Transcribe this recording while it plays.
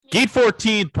Gate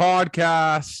 14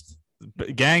 podcast.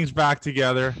 Gang's back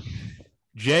together.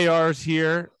 JR's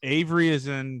here. Avery is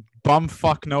in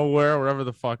bumfuck nowhere, wherever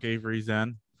the fuck Avery's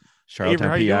in.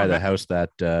 Charlottetown, PEI, the house that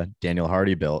Daniel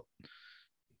Hardy built.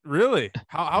 Really?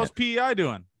 How's PEI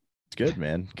doing? It's good,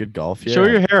 man. Good golf. Yeah. Show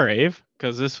your hair, Ave,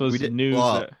 because this was news.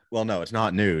 Well, no, it's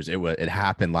not news. It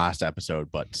happened last episode,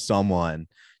 but someone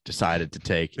decided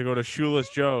to go to Shoeless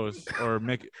Joe's or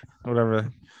make whatever.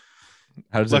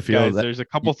 How does it feel? Guys, there's a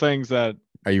couple things that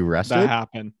are you rested? That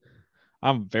happened.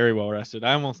 I'm very well rested.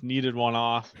 I almost needed one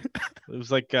off. It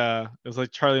was like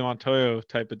Charlie Montoyo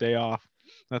type of day off.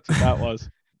 That's what that was.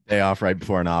 Day off right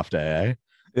before an off day, eh?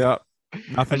 Yeah.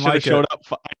 Nothing I showed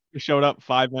up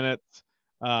 5 minutes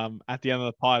at the end of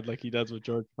the pod like he does with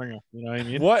George Springer. You know what I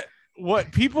mean?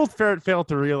 What people fail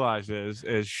to realize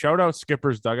is shout out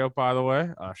Skipper's dugout, by the way.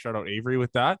 Shout out Avery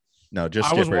with that. No, just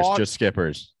Skippers. Just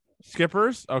Skippers.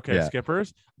 Skippers? Okay, yeah.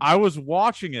 Skippers. I was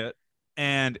watching it,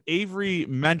 and Avery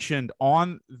mentioned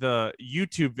on the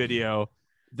YouTube video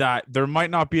that there might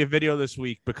not be a video this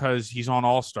week because he's on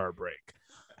All-Star break.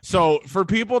 So for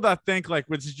people that think like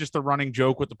this is just a running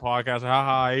joke with the podcast,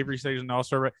 haha, Avery says he's an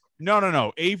All-Star break.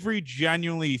 No. Avery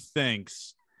genuinely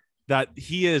thinks that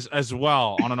he is as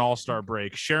well on an All-Star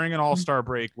break, sharing an All-Star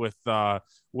break with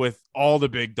all the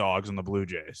big dogs in the Blue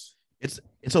Jays.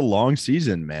 It's a long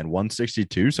season, man.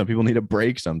 162. Some people need a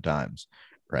break sometimes,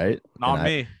 right? Not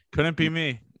me. Couldn't be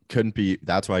me. Couldn't be.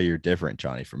 That's why you're different,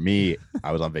 Johnny. For me,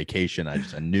 I was on vacation. I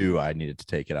knew I needed to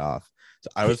take it off.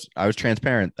 So I was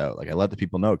transparent though. Like I let the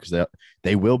people know because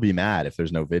they will be mad if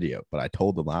there's no video. But I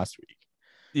told them last week.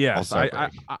 Yes,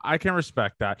 I can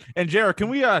respect that. And Jared, can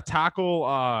we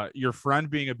tackle your friend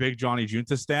being a big Johnny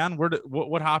Junta stan?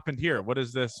 What happened here? What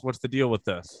is this? What's the deal with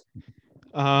this?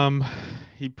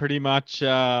 He pretty much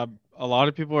a lot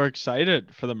of people are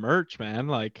excited for the merch, man.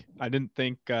 Like I didn't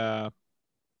think the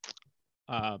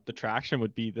traction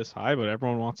would be this high, but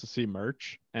everyone wants to see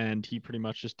merch. And he pretty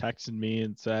much just texted me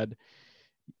and said,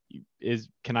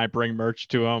 can I bring merch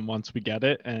to him once we get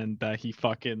it? And he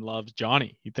fucking loves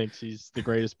Johnny. He thinks he's the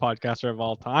greatest podcaster of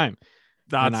all time.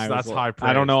 That's high praise.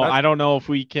 I don't know. I don't know if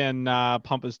we can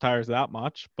pump his tires that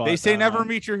much, but they say never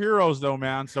meet your heroes though,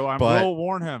 man. So I will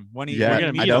warn him when he.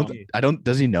 Yeah, I don't.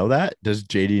 Does he know that? Does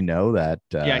JD know that?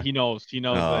 Yeah, he knows. He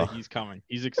knows that he's coming.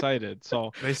 He's excited.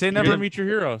 So they say never meet your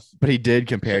heroes. But he did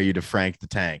compare you to Frank the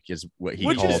Tank, is what he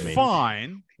called me.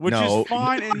 Which is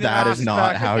fine. That is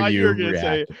not how you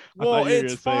react. Well,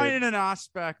 it's fine in an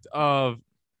aspect of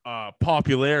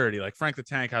popularity. Like Frank the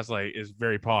Tank is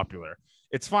very popular.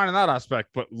 It's fine in that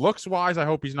aspect, but looks wise, I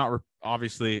hope he's not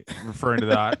obviously referring to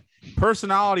that.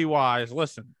 Personality wise,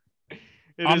 listen,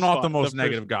 I'm not the most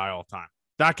negative guy all the time.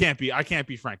 I can't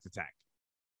be Frank the Tank.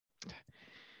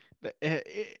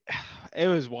 It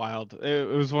was wild. It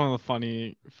was one of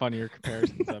the funnier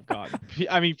comparisons I've gotten.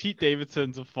 I mean, Pete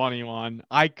Davidson's a funny one.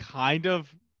 I kind of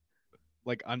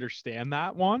like understand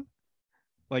that one,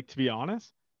 like to be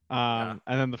honest. And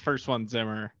then the first one,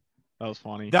 Zimmer, that was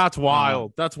funny. That's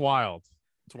wild. That's wild.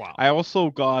 Wow. I also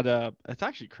got it's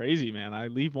actually crazy, man. I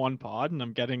leave one pod and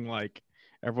I'm getting like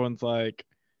everyone's like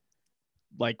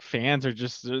fans are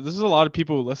just this is a lot of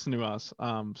people who listen to us.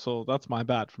 So that's my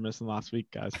bad for missing last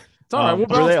week, guys. It's all right.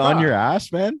 Were they on your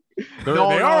ass, man? They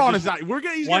are on his ass.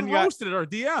 He's getting roasted at our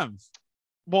DMs.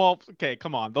 Well, okay,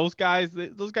 come on. Those guys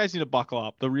need to buckle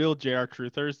up. The real JR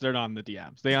truthers, they're not in the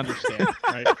DMs. They understand,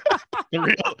 right?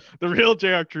 The real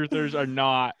JR truthers are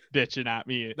not bitching at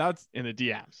me. That's in the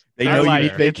DMs. They know you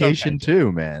need vacation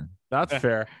too, man. That's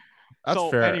fair. That's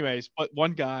fair. Anyways, but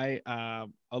one guy,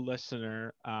 a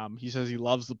listener, he says he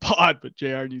loves the pod, but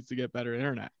JR needs to get better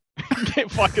internet. He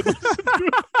can't fucking listen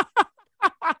to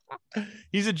it.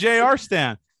 He's a JR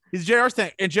stan. He's JR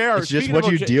stan. And JR, it's just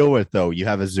what you deal with, though. You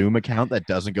have a Zoom account that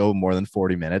doesn't go more than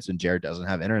 40 minutes, and JR doesn't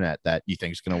have internet that you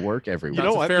think is going to work every week. You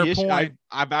know what? Fair point.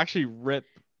 I've actually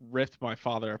ripped my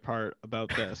father apart about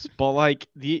this, but like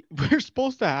we're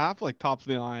supposed to have like top of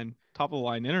the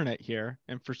line internet here,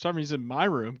 and for some reason my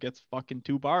room gets fucking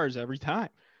 2 bars every time.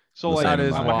 So like that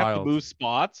is I wild. have to move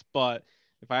spots, but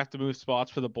if I have to move spots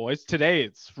for the boys today,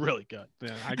 it's really good.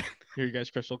 Yeah, I hear you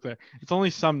guys crystal clear. It's only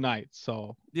some nights,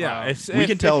 so yeah, we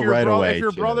can tell right away. If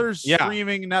your brother's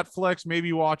streaming Netflix,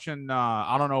 maybe watching,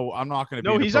 I don't know. I'm not going to.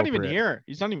 No, he's not even here.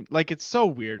 He's not even like. It's so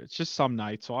weird. It's just some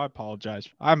nights, so I apologize.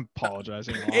 I'm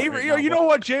apologizing. Avery, you know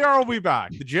what? JR will be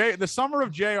back. The summer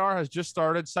of JR has just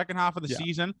started. Second half of the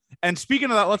season. And speaking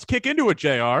of that, let's kick into it.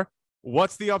 JR,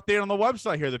 what's the update on the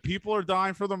website here? The people are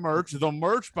dying for the merch. The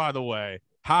merch, by the way.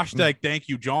 Hashtag thank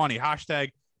you, Johnny.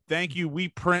 Hashtag thank you. We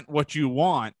print what you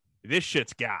want. This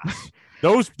shit's gas.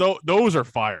 Those are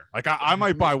fire. Like I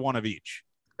might buy one of each.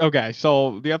 Okay,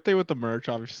 so the update with the merch,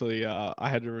 obviously, I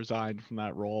had to resign from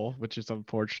that role, which is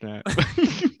unfortunate.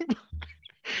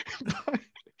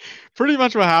 Pretty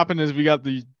much what happened is we got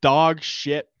the dog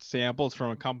shit samples from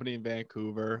a company in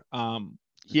Vancouver.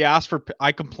 He asked for,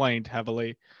 I complained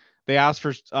heavily. They asked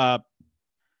for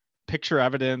picture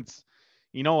evidence.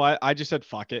 You know what? I just said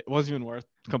fuck it. It wasn't even worth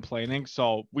complaining.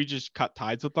 So we just cut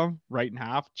ties with them right in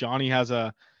half. Johnny has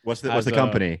a what's the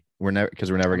company? We're never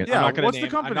gonna. Yeah, I'm not gonna what's name,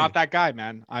 the company? I'm not that guy,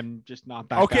 man. I'm just not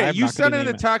that guy. Okay, you send it in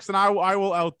the text, and I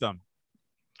will out them.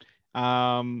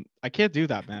 I can't do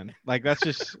that, man. Like that's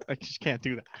just I just can't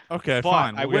do that. Okay, but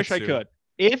fine. I wish I could.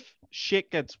 If shit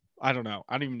gets, I don't know.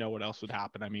 I don't even know what else would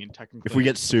happen. I mean, technically, If we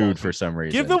get sued for some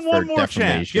reason, give them one more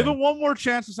chance. Give them one more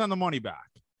chance to send the money back.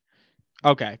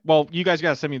 Okay. Well, you guys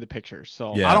gotta send me the pictures.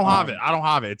 So yeah, I don't have it. I don't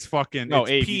have it. It's fucking no,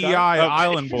 it's PEI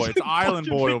Island Boy. It's Island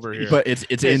Boy over here. But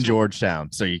it's in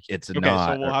Georgetown, so it's okay,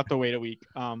 not. So we'll have to wait a week.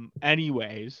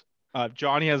 Anyways,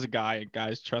 Johnny has a guy.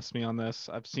 Guys, trust me on this.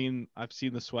 I've seen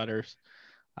the sweaters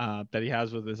that he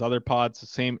has with his other pods.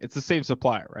 It's the same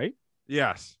supplier, right?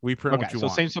 Yes, we print what you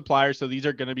want. Same supplier. So these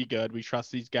are gonna be good. We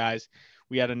trust these guys.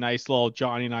 We had a nice little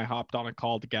Johnny and I hopped on a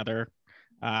call together.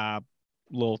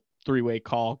 Little 3-way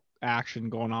call action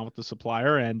going on with the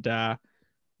supplier, and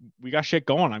we got shit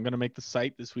going. I'm gonna make the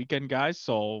site this weekend, guys.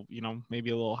 So maybe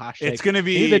a little hashtag. It's gonna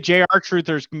be maybe the JR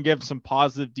Truthers can give some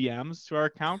positive DMs to our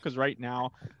account, because right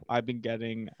now I've been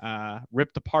getting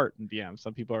ripped apart in DMs.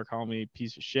 Some people are calling me a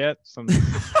piece of shit. Some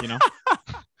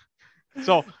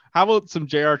So how about some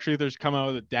JR Truthers come out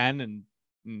of the den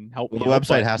and help me? The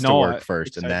website has to work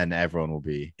first, and then everyone will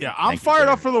be. Yeah, I'm fired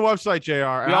up for the website,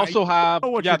 JR. We also have the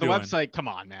website. Come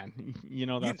on, man.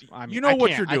 That's what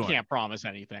you're doing. I can't promise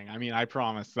anything. I mean, I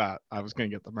promised that I was going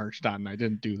to get the merch done. I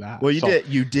didn't do that. Well,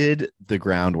 you did the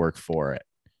groundwork for it.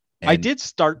 I did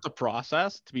start the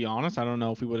process, to be honest. I don't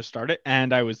know if we would have started,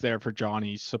 and I was there for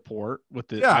Johnny's support with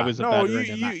the. Yeah, I was a veteran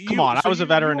in that. Come on, I was a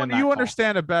veteran in that. You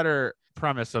understand a better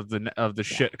premise of the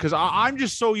shit, because I'm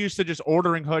just so used to just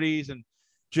ordering hoodies and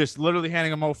just literally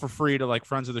handing them out for free to like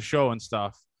friends of the show and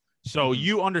stuff. So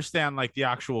you understand like the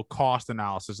actual cost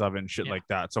analysis of it and shit like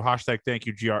that. So hashtag thank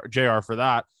you JR for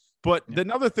that. But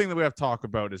another thing that we have to talk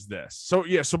about is this. So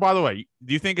so by the way,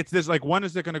 do you think it's this, like, when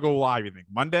is it going to go live? You think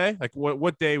Monday? Like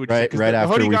what day would you right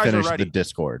after we finish the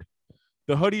Discord?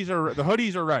 The hoodies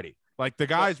are ready. Like the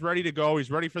guy's ready to go. He's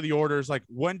ready for the orders. Like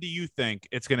when do you think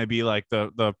it's going to be, like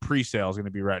the pre-sale is going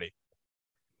to be ready?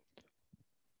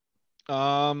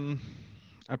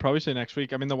 I'd probably say next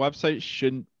week. I mean, the website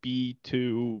shouldn't be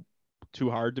too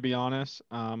hard, to be honest.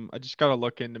 I just got to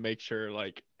look in to make sure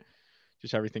like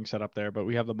just everything's set up there, but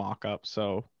we have the mock-up,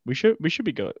 so we should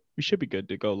be good. We should be good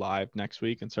to go live next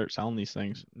week and start selling these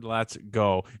things. Let's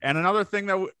go. And another thing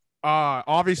that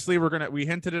obviously we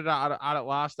hinted it at it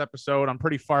last episode. I'm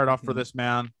pretty fired up for this,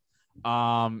 man.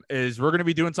 Is we're going to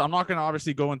be doing so. I'm not going to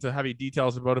obviously go into heavy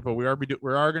details about it, but we are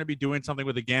going to be doing something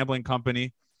with a gambling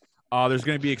company. There's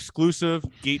going to be exclusive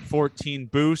Gate 14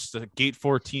 boosts, a Gate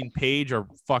 14 page or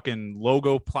fucking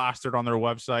logo plastered on their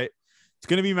website. It's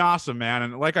going to be massive, man.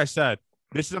 And like I said,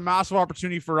 this is a massive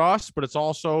opportunity for us, but it's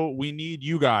also, we need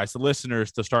you guys, the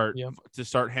listeners, to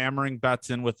start hammering bets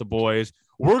in with the boys.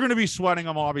 We're going to be sweating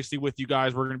them, obviously, with you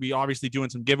guys. We're going to be obviously doing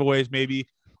some giveaways, maybe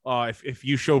if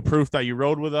you show proof that you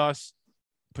rode with us.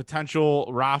 Potential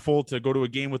raffle to go to a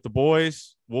game with the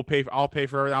boys. I'll pay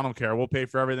for everything. I don't care. We'll pay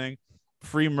for everything.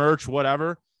 Free merch,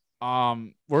 whatever.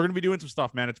 We're going to be doing some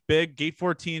stuff, man. It's big. Gate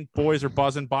 14 boys are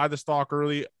buzzing. Buy the stock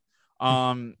early.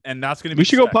 And that's going to be. We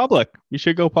should go public. We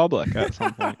should go public at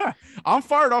some point. I'm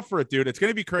fired up for it, dude. It's going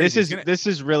to be crazy. This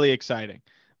is really exciting.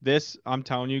 I'm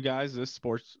telling you guys, this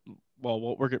sports. Well,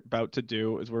 what we're about to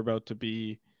do is we're about to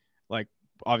be like,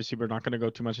 obviously we're not going to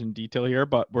go too much in detail here,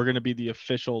 but we're going to be the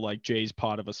official like Jay's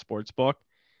pod of a sports book.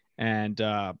 And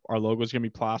our logo is going to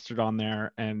be plastered on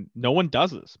there. And no one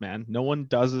does this, man. No one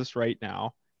does this right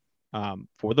now.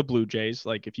 For the Blue Jays.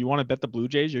 Like if you want to bet the Blue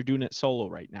Jays, you're doing it solo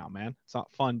right now, man. It's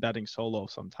not fun betting solo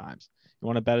sometimes. You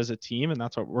want to bet as a team, and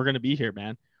that's what we're going to be here,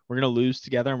 man. We're going to lose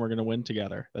together and we're going to win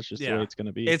together. That's just the way it's going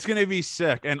to be. It's going to be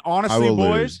sick. And honestly,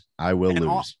 boys, I will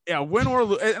lose. Win or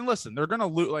lose. And listen, they're going to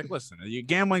lose. Like, listen,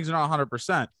 gambling's not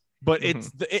 100%, but it's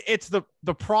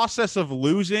the process of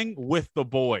losing with the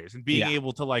boys and being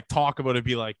able to like talk about it,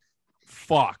 be like,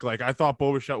 fuck, like I thought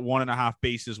Bo Bichette 1.5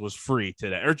 bases was free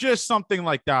today, or just something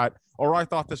like that, or I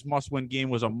thought this must-win game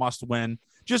was a must-win.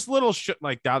 Just little shit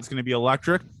like that's going to be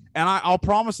electric. And I'll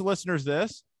promise the listeners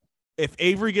this: if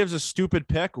Avery gives a stupid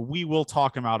pick, we will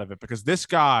talk him out of it, because this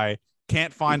guy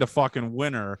can't find a fucking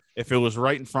winner if it was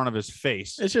right in front of his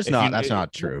face. It's just that's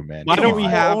not true, man. Why don't we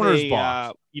have owner's a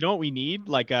box? you know what we need?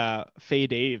 Like a Faye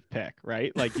Dave pick,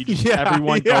 right? Like you just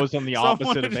everyone goes on the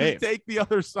opposite of Abe. Take the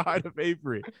other side of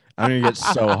Avery. I'm gonna get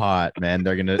so hot, man.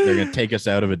 They're gonna take us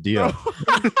out of a deal.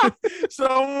 So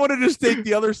I want to just take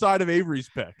the other side of Avery's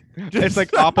pick. It's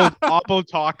like Oppo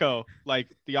Taco, like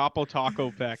the Oppo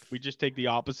Taco pick. We just take the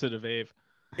opposite of Abe.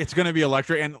 It's gonna be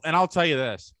electric, and I'll tell you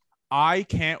this. I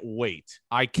can't wait.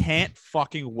 I can't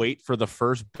fucking wait for the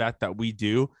first bet that we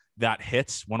do that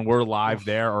hits when we're live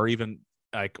there, or even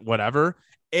like whatever.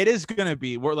 It is going to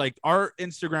be, we're like, our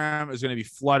Instagram is going to be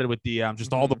flooded with DMs,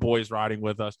 just all the boys riding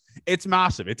with us. It's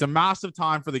massive. It's a massive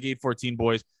time for the Gate 14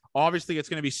 boys. Obviously, it's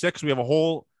going to be 6. We have a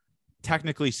whole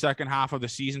technically second half of the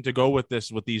season to go with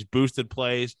these boosted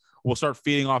plays. We'll start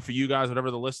feeding off of you guys,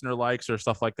 whatever the listener likes or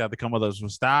stuff like that. They come with us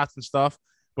with stats and stuff.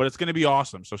 But it's going to be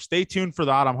awesome. So stay tuned for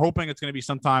that. I'm hoping it's going to be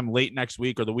sometime late next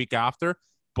week or the week after.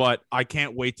 But I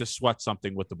can't wait to sweat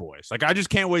something with the boys. Like, I just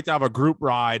can't wait to have a group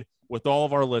ride with all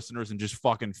of our listeners and just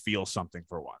fucking feel something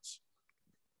for once.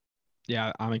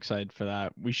 Yeah, I'm excited for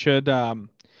that. We should,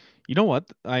 you know what?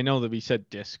 I know that we said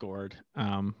Discord.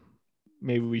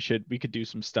 Maybe we could do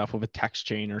some stuff with a text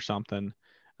chain or something.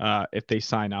 If they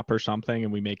sign up or something,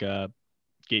 and we make a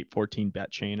Gate 14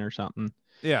 bet chain or something.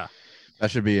 Yeah. That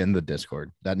should be in the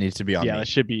Discord. That needs to be on. Yeah, me. that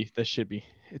should be.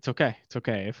 It's okay. It's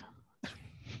okay, Ave.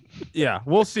 Yeah,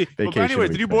 we'll see. But anyway,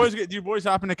 week, do you boys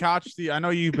happen to catch I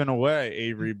know you've been away,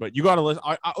 Avery, but you got to listen.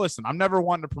 Listen, I'm never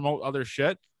one to promote other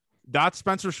shit. That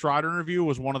Spencer Strider interview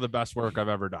was one of the best work I've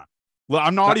ever done. Well,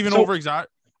 I'm not even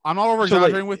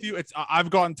over-exaggerating with you. I've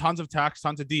gotten tons of texts,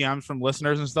 tons of DMs from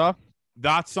listeners and stuff.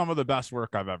 That's some of the best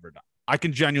work I've ever done. I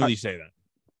can genuinely say that.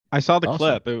 I saw the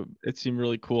clip. It seemed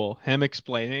really cool. Him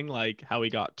explaining like how he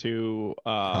got to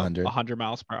 100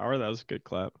 miles per hour. That was a good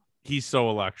clip. He's so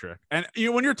electric. And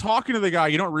when you're talking to the guy,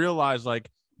 you don't realize like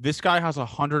this guy has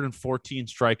 114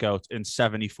 strikeouts in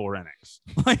 74 innings.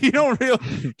 Like, you don't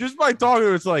realize just by talking to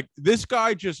him, it's like this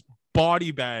guy just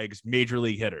body bags major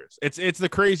league hitters. It's the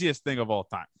craziest thing of all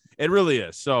time. It really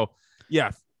is. So yeah,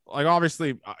 like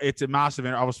obviously it's a massive.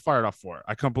 I was fired up for it.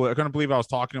 I couldn't believe I was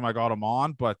talking to him. I got him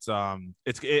on, but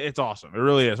it's awesome. It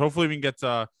really is. Hopefully we can get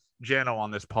Jano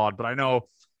on this pod, but I know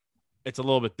it's a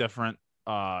little bit different.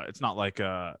 It's not like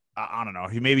I don't know.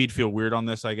 He'd feel weird on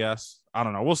this, I guess. I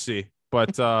don't know. We'll see.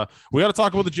 But we got to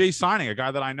talk about the Jays signing a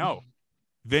guy that I know,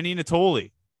 Vinny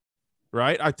Natoli.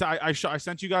 Right? I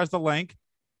sent you guys the link.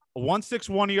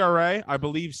 1.61 ERA, I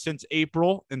believe, since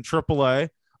April in AAA.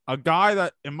 A guy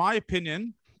that, in my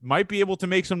opinion, might be able to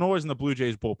make some noise in the Blue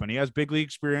Jays bullpen. He has big league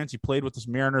experience. He played with the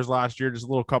Mariners last year, just a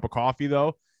little cup of coffee,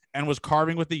 though, and was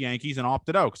carving with the Yankees and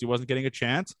opted out because he wasn't getting a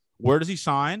chance. Where does he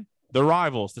sign? The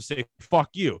rivals to say, fuck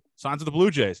you. Signs to the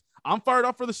Blue Jays. I'm fired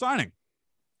up for the signing.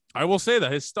 I will say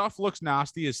that his stuff looks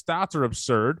nasty. His stats are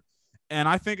absurd. And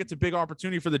I think it's a big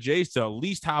opportunity for the Jays to at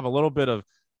least have a little bit of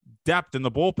depth in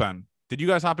the bullpen. Did you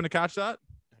guys happen to catch that?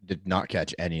 Did not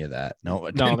catch any of that.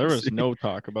 No, there was no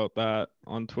talk about that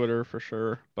on Twitter for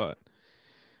sure. But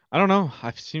I don't know.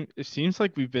 It seems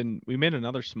like we made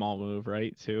another small move,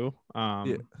 right? Too.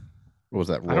 Yeah. What was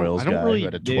that Royals guy who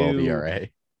had a 12 ERA?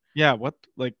 Yeah. What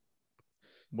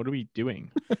are we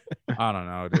doing? I don't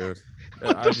know, dude.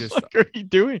 What the fuck are you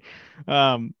doing?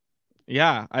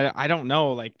 Yeah, I don't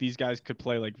know. Like these guys could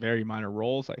play like very minor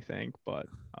roles, I think, but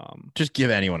just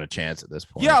give anyone a chance at this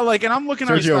point. Yeah, like, and I'm looking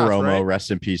at Sergio stats, Romo, right? Rest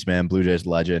in peace, man. Blue Jays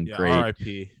legend. Yeah, great.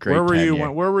 R.I.P. Great. Where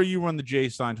were you when the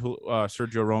Jays signed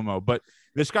Sergio Romo? But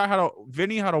this guy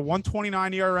Vinny had a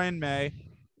 1.29 ERA in May,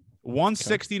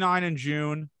 1.69 in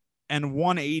June, and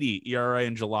 1.80 ERA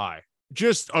in July.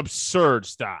 Just absurd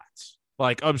stats.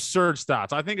 Like absurd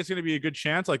stats. I think it's going to be a good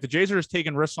chance. Like the Jays are just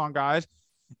taking risks on guys.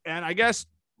 And I guess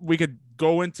we could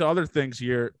go into other things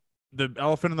here. The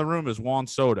elephant in the room is Juan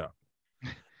Soto.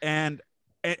 And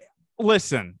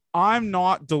listen, I'm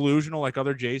not delusional like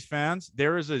other Jays fans.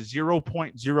 There is a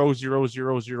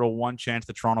 0.00001 chance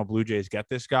the Toronto Blue Jays get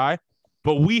this guy.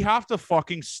 But we have to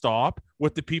fucking stop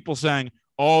with the people saying,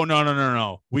 oh,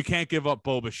 no. We can't give up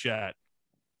Bo Bichette.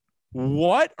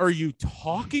 What are you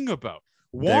talking about?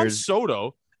 Juan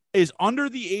Soto is under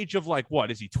the age of like,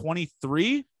 what is he,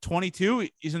 23, 22?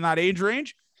 He's in that age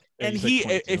range. Yeah, and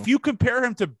if you compare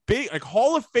him to big, like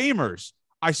Hall of Famers,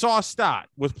 I saw a stat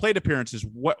with plate appearances,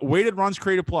 weighted runs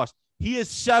created plus. He is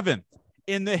 7th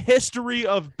in the history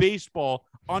of baseball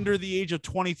under the age of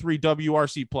 23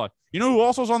 WRC plus. You know who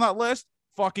also is on that list?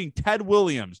 Fucking Ted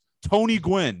Williams, Tony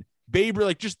Gwynn, Babe,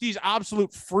 like just these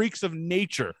absolute freaks of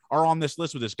nature are on this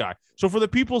list with this guy. So for the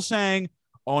people saying,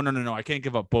 oh, no, I can't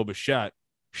give up Bo Bichette.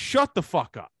 Shut the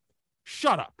fuck up.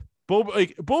 Shut up.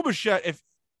 Bo Bichette, if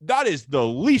that is the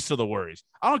least of the worries.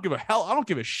 I don't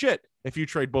give a shit if you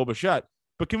trade Bo Bichette.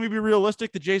 But can we be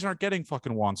realistic? The Jays aren't getting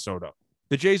fucking Juan Soto.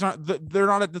 The Jays they're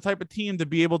not the type of team to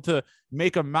be able to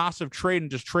make a massive trade and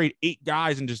just trade 8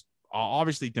 guys and just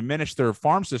obviously diminish their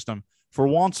farm system for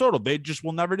Juan Soto. They just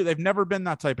will never do. They've never been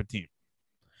that type of team.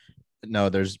 No,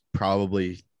 there's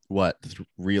probably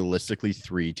realistically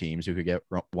 3 teams who could get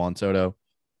Juan Soto.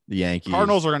 The Yankees.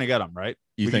 Cardinals are going to get him, right?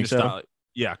 You think so?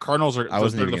 Yeah, Cardinals are. I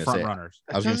wasn't even the front runners.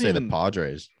 I was going to say the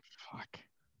Padres. Fuck.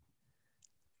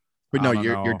 But no,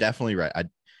 you're definitely right.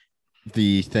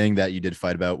 The thing that you did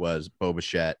fight about was Bo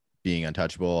Bichette being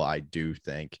untouchable. I do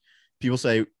think people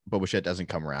say Bo Bichette doesn't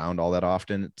come around all that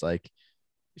often. It's like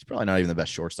he's probably not even the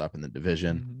best shortstop in the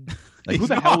division. Like who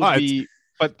the hell would be?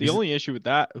 But the only issue with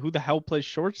that, who the hell plays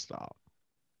shortstop?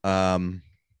 Kevin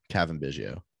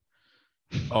Biggio.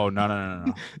 Oh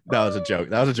no. That was a joke.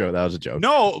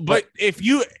 No, but if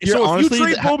you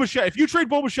trade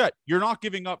Bo Bichette, you're not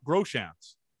giving up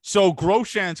Groshans. So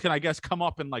Groshans can, I guess, come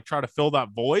up and like try to fill that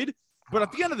void. But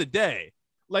at the end of the day,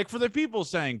 like for the people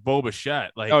saying Bo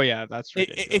Bichette, like, oh yeah, that's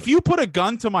ridiculous. If you put a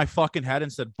gun to my fucking head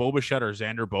and said Bo Bichette or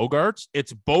Xander Bogaerts,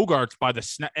 it's Bogaerts by the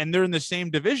snap, and they're in the same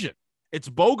division. It's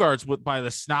Bogaerts by the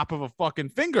snap of a fucking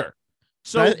finger.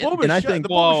 So Bo Bichette stand's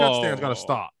got to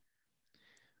stop.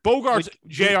 Bogaerts,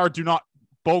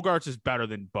 Bogaerts is better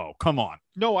than Bo. Come on.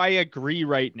 No, I agree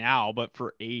right now, but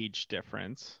for age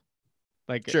difference.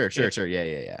 Like sure.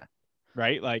 Yeah.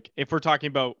 Right? Like if we're talking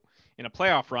about in a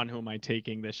playoff run, who am I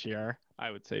taking this year?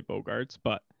 I would say Bogaerts,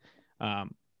 but in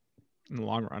the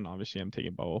long run, obviously I'm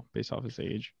taking Bo based off his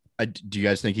age. Do you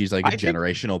guys think he's like a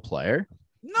generational player?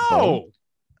 No.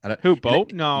 Who, Bo?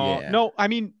 No. I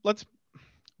mean,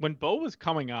 when Bo was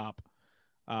coming up,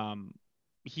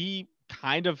 he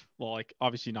kind of, well, like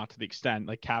obviously not to the extent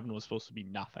like Cavan was supposed to be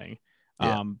nothing.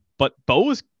 Yeah. But Bo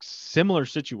was similar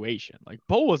situation. Like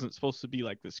Bo wasn't supposed to be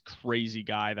like this crazy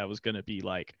guy that was going to be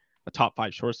like a top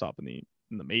 5 shortstop in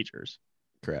the majors.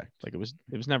 Correct. Like it was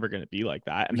never going to be like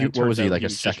that. And what was he, like a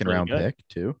second round pick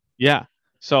too? Yeah.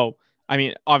 So, I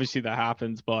mean, obviously that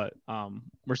happens, but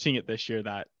we're seeing it this year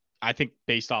that I think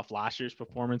based off last year's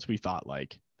performance, we thought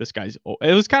like this guy's,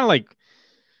 it was kind of like,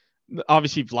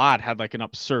 obviously Vlad had like an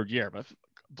absurd year, but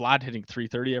Vlad hitting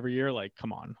 330 every year, like,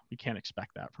 come on, we can't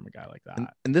expect that from a guy like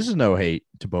that. And this is no hate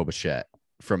to Bo Bichette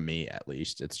from me, at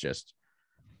least. It's just,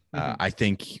 I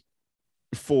think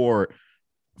for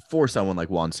someone like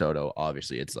Juan Soto,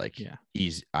 obviously it's like,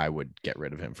 I would get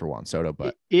rid of him for Juan Soto.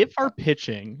 But if our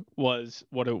pitching was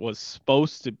what it was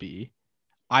supposed to be,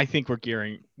 I think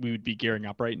we would be gearing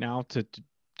up right now to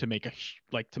make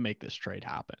this trade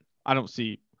happen. I don't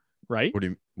see, right?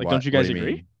 Don't you guys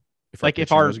agree?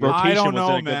 If our rotation I don't know,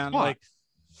 was in a man. good spot.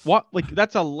 What? Like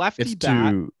that's a lefty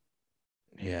bat.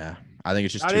 Yeah, I think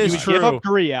it's just that too is much. true. Give up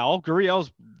Gurriel.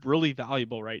 Gurriel's really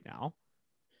valuable right now.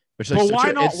 But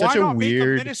why not make a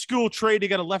minuscule trade to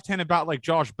get a left-handed bat like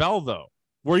Josh Bell though,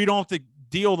 where you don't have to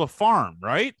deal the farm,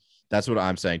 right? That's what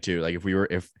I'm saying too. Like if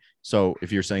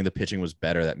you're saying the pitching was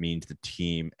better, that means the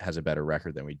team has a better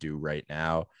record than we do right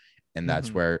now, and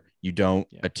that's where you don't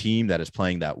a team that is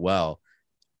playing that well.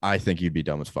 I think you'd be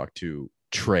dumb as fuck to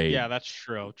trade. Yeah, that's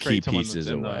true. Key pieces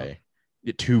away.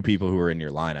 Get 2 people who are in your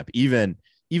lineup, even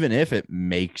if it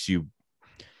makes you.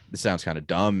 This sounds kind of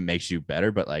dumb, makes you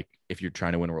better, but like if you're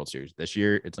trying to win a World Series this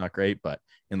year, it's not great, but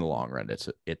in the long run,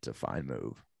 it's a fine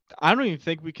move. I don't even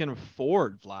think we can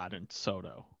afford Vlad and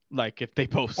Soto. Like if they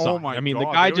both sign. Oh my I mean, God,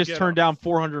 the guy just turned down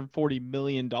 $440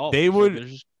 million. They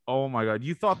would. Oh my God!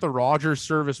 You thought the Rogers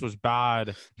service was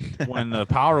bad when the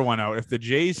power went out. If the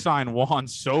Jays sign Juan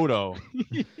Soto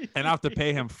and have to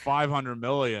pay him $500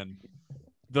 million,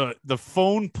 the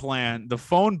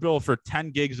phone bill for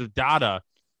 10 gigs of data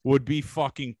would be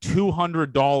fucking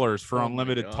 $200 for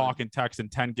unlimited talk and text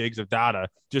and 10 gigs of data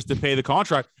just to pay the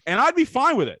contract, and I'd be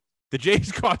fine with it. The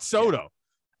Jays got Soto.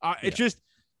 It's just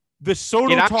the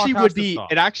Soto.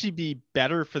 It'd actually be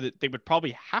better for they would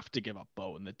probably have to give up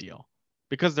Bo in the deal.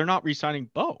 Because they're not re-signing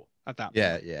Bo at that point.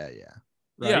 Yeah.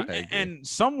 Right? Yeah, and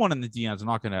someone in the DMs, I'm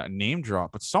not going to name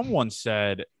drop, but someone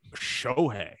said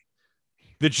Shohei.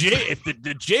 If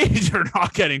the Jays are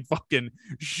not getting fucking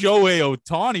Shohei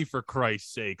Ohtani for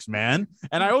Christ's sakes, man.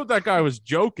 And I hope that guy was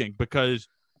joking because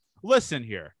listen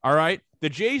here, all right? The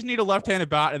Jays need a left-handed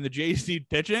bat and the Jays need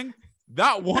pitching.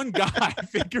 That one guy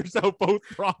figures out both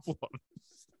problems.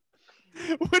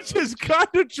 Which is kind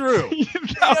of true.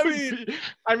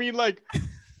 I mean, like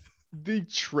the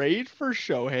trade for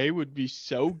Shohei would be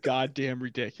so goddamn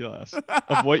ridiculous.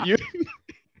 Of what you're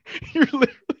literally,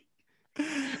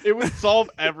 it would solve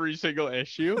every single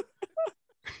issue.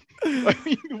 I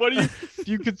mean, what do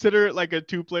you consider it like a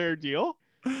 2-player deal?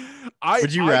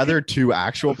 Would you rather 2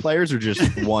 actual players or just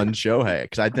one Shohei?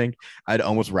 Because I think I'd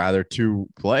almost rather 2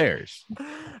 players.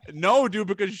 No, dude,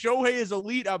 because Shohei is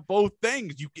elite at both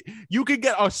things. You could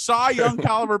get a Cy Young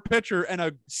caliber pitcher and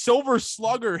a Silver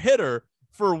Slugger hitter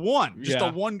for one, just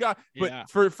a one guy. But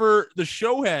for the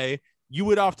Shohei, you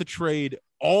would have to trade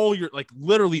all your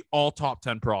literally all top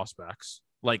 10 prospects,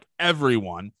 like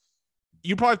everyone.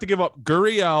 You probably have to give up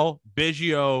Gurriel,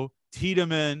 Biggio,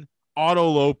 Tiedemann, Otto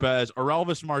Lopez,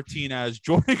 Orelvis Martinez,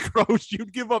 Jordan Gross.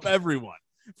 You'd give up everyone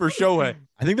for Shohei.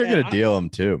 I think they're gonna deal him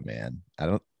too, man. I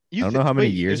don't know how many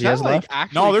years he has left.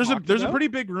 No, there's a pretty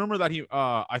big rumor that he.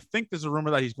 I think there's a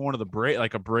rumor that he's going to the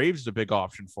Braves is a big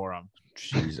option for him.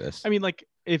 Jesus. I mean,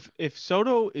 if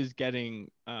Soto is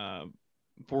getting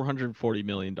 $440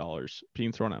 million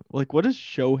being thrown out, what does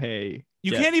Shohei?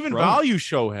 You can't even value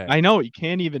Shohei. I know you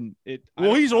can't even.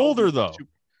 Well, he's older though.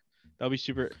 That'll be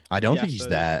super. I don't think he's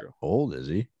that old, is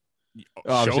he?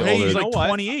 Shohei's like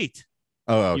 28.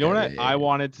 Oh, okay. You know what I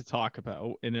wanted to talk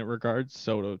about in it regards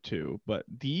Soto too, but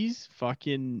these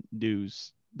fucking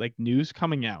news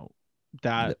coming out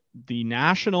that the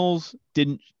Nationals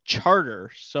didn't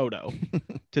charter Soto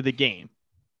to the game.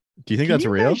 Do you think that's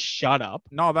real? Shut up.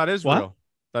 No, that is real.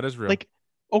 That is real.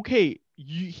 Okay,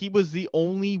 he was the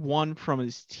only one from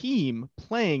his team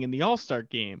playing in the All-Star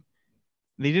game.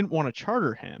 They didn't want to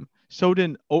charter him.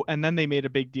 And then they made a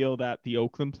big deal that the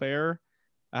Oakland player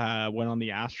went on the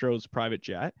Astros private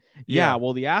jet. Yeah,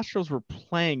 well, the Astros were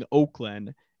playing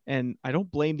Oakland, and I don't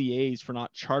blame the A's for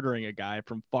not chartering a guy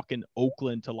from fucking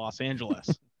Oakland to Los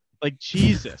Angeles.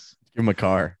 Jesus. Give him a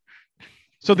car.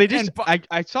 So they just,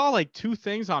 I saw 2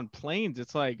 things on planes.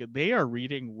 It's they are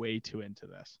reading way too into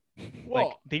this.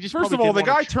 Well, they just first of all, the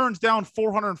guy turns down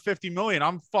 $450 million.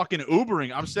 I'm fucking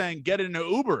Ubering. I'm saying get in an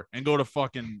Uber and go to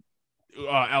fucking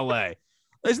LA.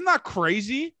 Isn't that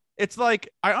crazy? It's I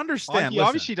understand. He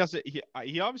obviously doesn't.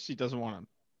 He obviously doesn't want to.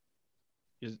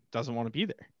 He doesn't want to be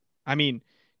there. I mean,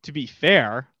 to be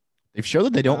fair, they've shown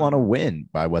that they don't want to win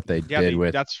by what they did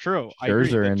with. That's true.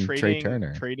 Scherzer and Trey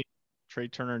Turner. Trey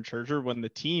Turner and Scherzer when the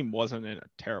team wasn't in a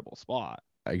terrible spot.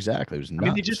 Exactly. It was nuts. I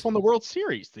mean, they just won the World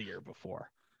Series the year before.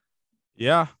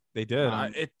 Yeah, they did.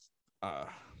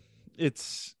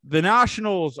 It's the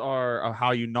Nationals are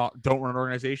how you don't run an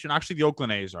organization. Actually, the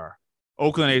Oakland A's are.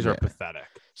 Oakland A's are pathetic.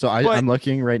 So I'm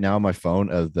looking right now on my phone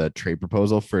of the trade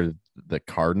proposal for the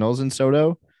Cardinals and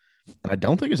Soto. And I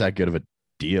don't think it's that good of a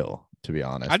deal, to be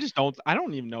honest. I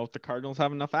don't even know if the Cardinals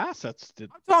have enough assets. I'm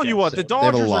telling you what, the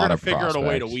Dodgers are going to figure out a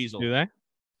way to weasel. Do they?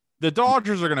 The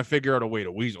Dodgers are going to figure out a way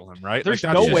to weasel him, right? There's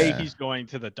no way he's going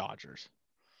to the Dodgers.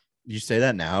 You say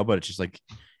that now, but it's just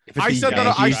if I said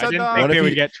that. I didn't think they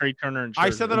would get Trey Turner and Scherzer. I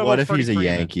said that. What if he's a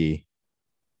Yankee?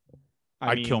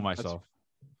 I'd kill myself.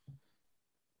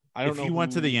 I don't know. If he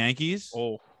went to the Yankees,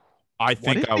 I think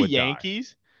what if I would the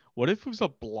Yankees? What if it was a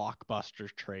blockbuster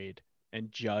trade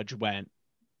and Judge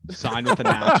signed with the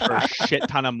Nats for a shit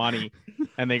ton of money,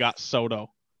 and they got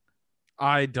Soto?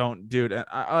 I don't, dude. And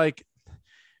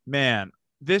man,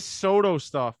 this Soto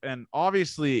stuff, and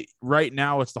obviously right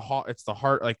now it's the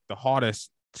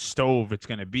hottest stove it's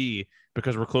going to be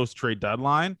because we're close to trade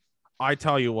deadline. I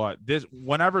tell you what,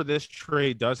 whenever this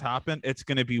trade does happen, it's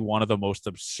going to be one of the most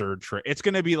absurd trade. It's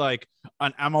going to be like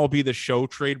an MLB The Show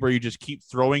trade where you just keep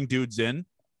throwing dudes in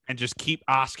and just keep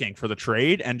asking for the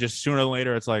trade. And just sooner or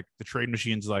later, it's the trade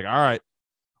machine's all right,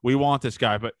 we want this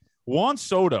guy. But Juan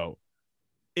Soto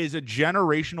is a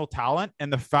generational talent.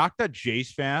 And the fact that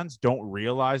Jays fans don't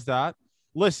realize that,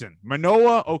 listen,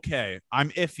 Manoah, okay,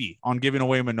 I'm iffy on giving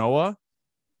away Manoah.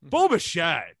 Bo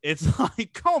Bichette, it's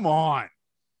come on.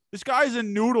 This guy's a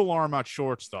noodle arm at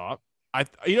shortstop.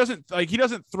 He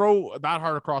doesn't throw that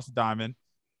hard across the diamond.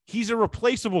 He's a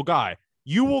replaceable guy.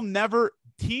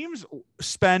 Teams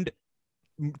spend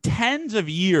tens of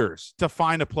years to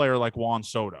find a player like Juan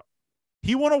Soto.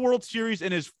 He won a World Series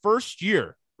in his first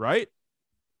year, right?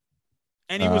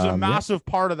 And he was a massive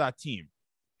part of that team.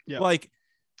 Yeah.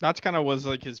 That's kind of was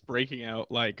his breaking out,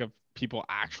 of people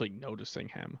actually noticing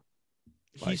him.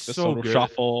 He's the so Soto good.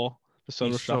 Shuffle. The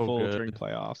Soto He's Shuffle so during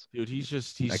playoffs. Dude, he's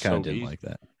I kind of didn't like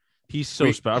that. He's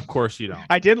so special. Of course you don't.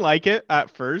 I didn't like it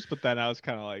at first, but then I was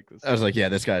kind of I was yeah,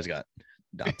 this guy's got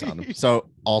dots on him. So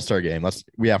All-Star game.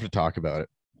 We have to talk about it.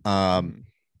 I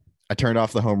turned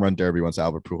off the home run derby once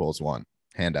Albert Pujols won.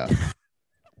 Hand up.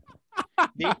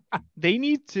 They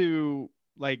need to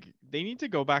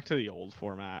go back to the old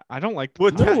format. I don't like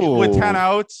with 10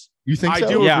 outs. You think so? I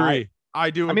do agree. I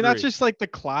do. I mean, that's just the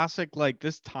classic,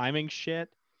 this timing shit.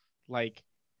 It's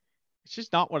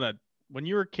just not what when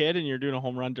you were a kid and you're doing a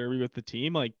home run derby with the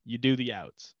team, like you do the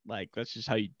outs. Like that's just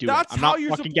how you do That's it. I'm how not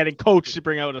you're fucking getting coached to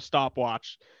bring out a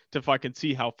stopwatch to fucking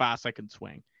see how fast I can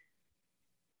swing.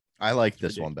 I like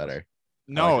this one better.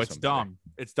 No, it's dumb.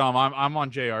 It's dumb. I'm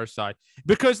on JR's side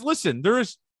because listen,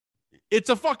 it's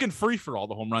a fucking free for all.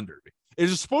 The home run derby. It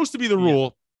is supposed to be the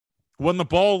rule. When the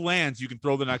ball lands, you can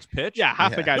throw the next pitch. Yeah,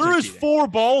 half the guys there are is cheating. 4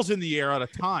 balls in the air at a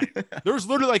time. There's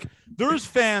literally there's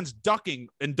fans ducking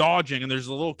and dodging, and there's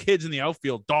the little kids in the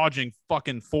outfield dodging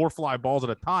fucking 4 fly balls at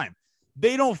a time.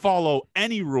 They don't follow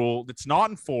any rule that's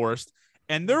not enforced.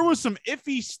 And there was some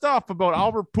iffy stuff about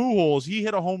Albert Pujols. He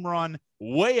hit a home run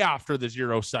way after the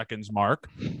 0 seconds mark,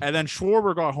 and then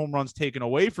Schwarber got home runs taken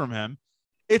away from him.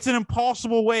 It's an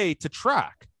impossible way to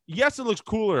track. Yes, it looks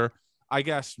cooler. I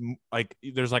guess like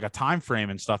there's like a time frame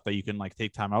and stuff that you can like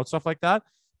take time out, stuff like that.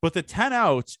 But the 10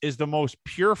 outs is the most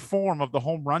pure form of the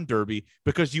home run derby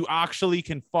because you actually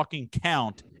can fucking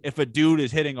count if a dude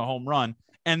is hitting a home run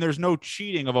and there's no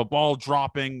cheating of a ball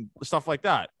dropping, stuff like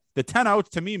that. The 10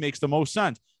 outs to me makes the most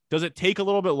sense. Does it take a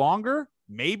little bit longer?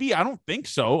 Maybe. I don't think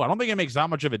so. I don't think it makes that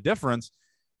much of a difference.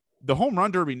 The home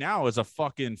run derby now is a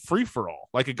fucking free for all.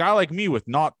 Like a guy like me with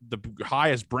not the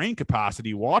highest brain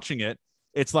capacity watching it,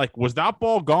 it's like, was that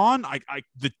ball gone?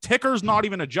 The ticker's not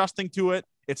even adjusting to it.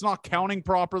 It's not counting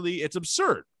properly. It's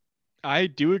absurd. I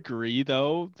do agree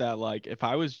though that like if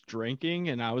I was drinking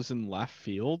and I was in left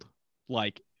field,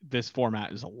 like this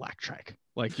format is electric.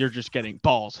 Like you're just getting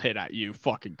balls hit at you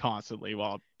fucking constantly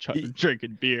while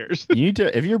drinking beers. You need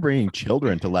to, if you're bringing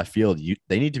children to left field,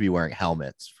 they need to be wearing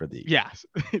helmets for the. Yes,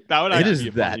 that would. It is be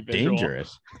a that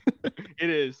dangerous. It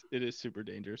is. It is super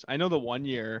dangerous. I know the one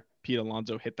year Pete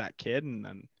Alonso hit that kid, and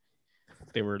then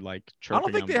they were like. I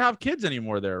don't think they have kids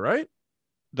anymore there, right?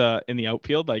 In the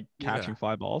outfield, like catching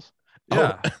fly balls.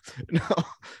 Yeah. Oh, no,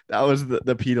 that was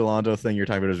the Pete Alonso thing you're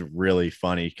talking about is really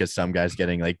funny because some guy's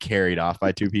getting like carried off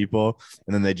by 2 people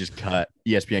and then they just cut.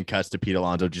 ESPN cuts to Pete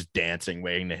Alonso just dancing,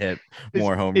 waiting to hit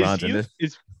more home runs.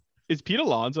 Is Pete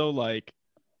Alonso like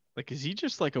is he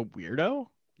just like a weirdo?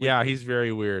 Yeah, he's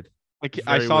very weird. Like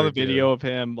I saw the video of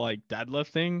him like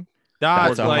deadlifting.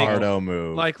 That's a hardo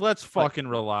move. Like let's fucking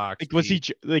relax. Like, was he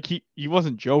like he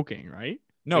wasn't joking, right?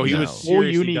 No, he was full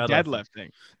uni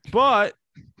deadlifting. But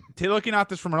looking at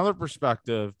this from another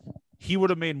perspective, he would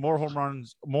have made more home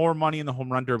runs, more money in the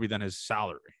home run derby than his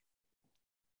salary.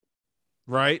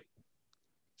 Right?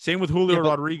 Same with Julio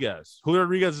Rodriguez. Julio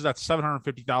Rodriguez is at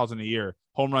 $750,000 a year.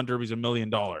 Home run derby's $1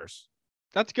 million.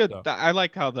 That's good. So. I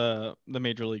like how the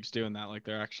major leagues doing that. Like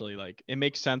they're actually like it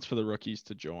makes sense for the rookies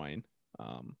to join.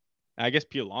 I guess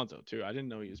Pete Alonso too. I didn't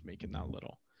know he was making that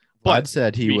little. Vlad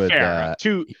said he would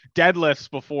 2 deadlifts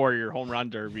before your home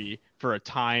run derby for a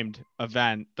timed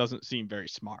event doesn't seem very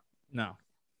smart. No.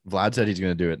 Vlad said he's going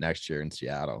to do it next year in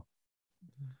Seattle.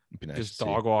 Nice just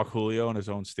dog walk Julio in his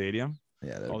own stadium.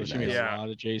 Yeah, there's gonna be a lot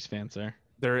of Jays fans there.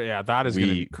 That is going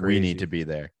to be crazy. We need to be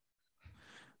there.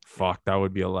 Fuck, that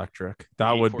would be electric.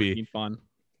 That would be fun.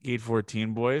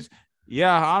 8-14 boys.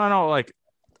 Yeah, I don't know. Like,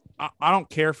 I don't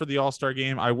care for the All-Star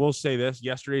game. I will say this: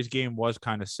 yesterday's game was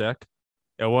kind of sick.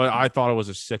 I thought it was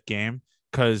a sick game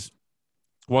because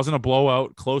it wasn't a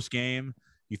blowout, close game.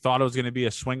 You thought it was going to be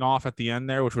a swing off at the end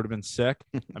there, which would have been sick.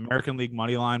 American League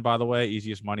money line, by the way,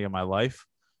 easiest money of my life.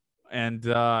 And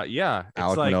yeah,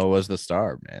 Alek Manoah was the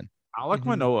star, man. Alek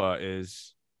Manoah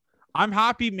is. I'm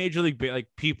happy Major League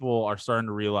people are starting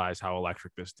to realize how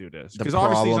electric this dude is. The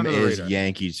problem is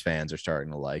Yankees fans are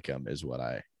starting to like him, is what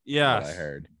I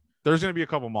heard. There's going to be a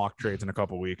couple mock trades in a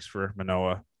couple weeks for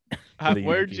Manoah.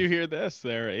 Where did you hear this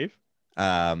there, Abe?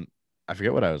 I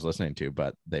forget what I was listening to,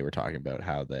 but they were talking about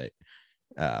how the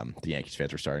Yankees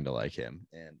fans were starting to like him,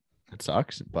 and it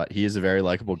sucks. But he is a very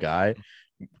likable guy.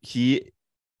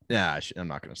 I'm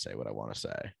not going to say what I want to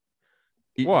say.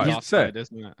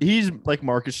 He's like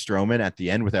Marcus Stroman at the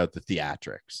end without the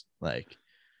theatrics. Like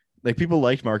people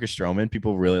liked Marcus Stroman.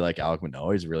 People really like Alek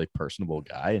Manoah. He's a really personable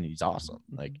guy, and he's awesome.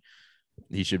 Like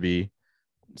he should be.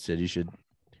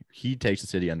 He takes the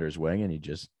city under his wing, and he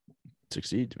just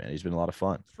succeeds, man. He's been a lot of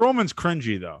fun. Stroman's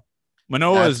cringy though.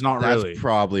 Manoah is not really. That's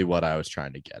probably what I was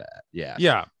trying to get at. Yeah.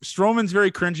 Yeah. Stroman's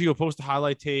very cringy. He'll post a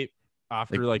highlight tape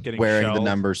after getting wearing shelled. the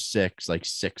number 6, like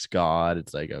 6 God.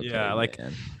 It's like, okay. Yeah. Like,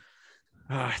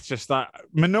 it's just that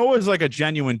Manoah is like a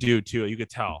genuine dude too. You could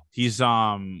tell he's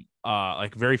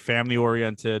like very family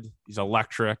oriented. He's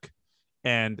electric.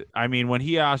 And I mean, when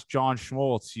he asked John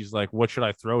Schmaltz, he's like, "What should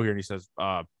I throw here?" And he says,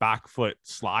 "Back foot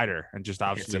slider," and just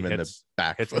absolutely hits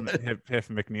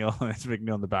McNeil. It's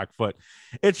McNeil in the back foot.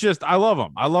 It's just, I love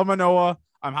him. I love Manoah.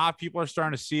 I'm happy people are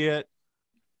starting to see it.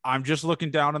 I'm just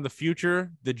looking down in the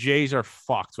future. The Jays are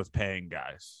fucked with paying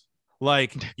guys.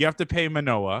 Like, you have to pay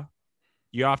Manoah.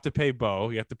 You have to pay Bo.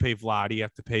 You have to pay Vladdy. You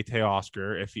have to pay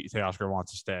Teoscar if Teoscar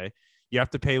wants to stay. You have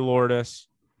to pay Lourdes.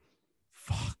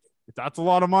 Fuck. That's a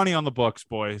lot of money on the books,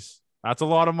 boys. That's a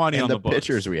lot of money and on the books.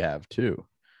 pitchers we have too.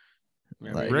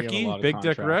 Like, Ricky, Big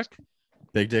Dick Rick.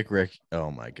 Big Dick Rick.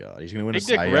 Oh my God, he's gonna win Big a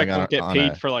Dick Cy Rick Young will get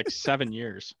paid for like 7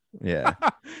 years. Yeah,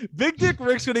 Big Dick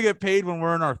Rick's gonna get paid when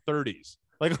we're in our 30s.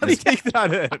 Like, let me take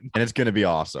that in. and it's gonna be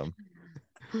awesome.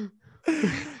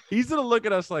 He's gonna look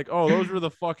at us like, oh, those were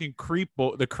the fucking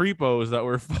creepos that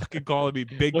were fucking calling me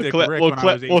Big Dick Rick when I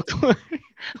was 18.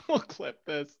 We'll clip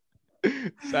this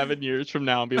 7 years from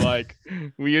now and be like,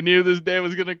 we knew this day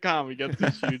was gonna come. We get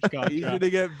this huge contract. He's gonna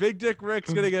get Big Dick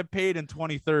Rick's gonna get paid in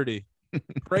 2030.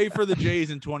 Pray for the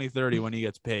Jays in 2030 when he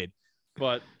gets paid.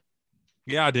 But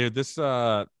yeah, dude, this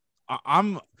I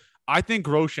think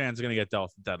Grosjean's gonna get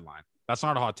dealt at the deadline. That's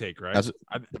not a hot take, right?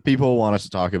 People want us to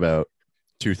talk about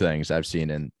two things I've seen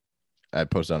and I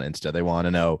posted on Insta. They want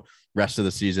to know rest of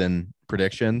the season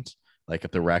predictions, like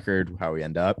at the record, how we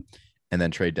end up, and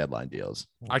then trade deadline deals.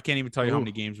 I can't even tell you how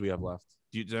many games we have left.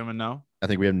 Does anyone know? I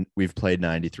think we've played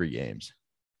 93 games.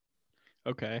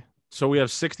 Okay. So we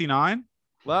have 69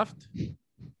 left.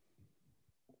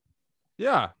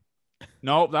 Yeah.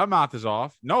 No, that math is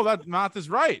off. No, that math is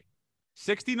right.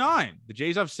 69. The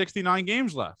Jays have 69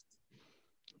 games left.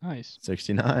 Nice.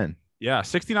 69. Yeah,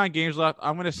 69 games left.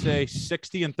 I'm going to say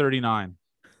 60 and 39.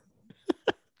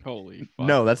 Holy fuck.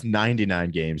 No, that's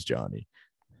 99 games, Johnny.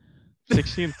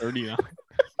 60 and 39.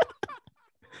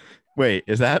 Wait,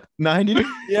 is that 90?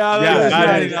 Yeah,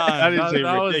 that is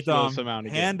a ridiculous dumb. amount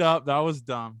of Hand games. up, that was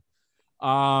dumb.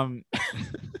 I'm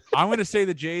going to say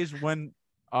the Jays win.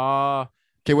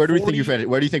 Okay, where do we think you finish?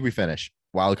 Where do you think we finish?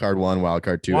 Wild card 1, wild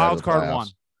card 2. Wild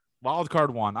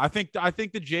card 1. I think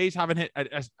the Jays haven't hit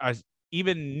as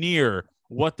even near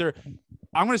what they're.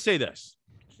 I'm going to say this.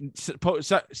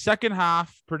 Second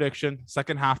half prediction.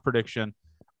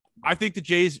 I think the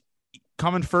Jays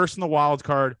coming first in the wild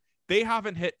card. They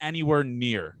haven't hit anywhere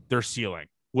near their ceiling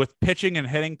with pitching and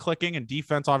hitting, clicking, and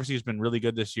defense. Obviously, has been really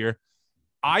good this year.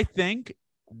 I think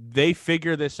they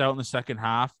figure this out in the second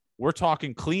half. We're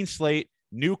talking clean slate,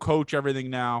 new coach, everything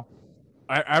now.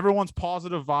 Everyone's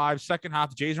positive vibes. Second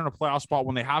half, the Jays are in a playoff spot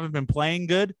when they haven't been playing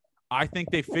good. I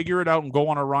think they figure it out and go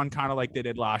on a run kind of like they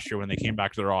did last year when they came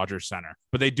back to the Rogers Center.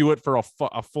 But they do it for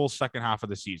a full second half of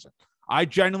the season. I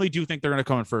genuinely do think they're going to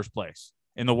come in first place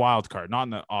in the wild card, not in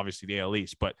the obviously the AL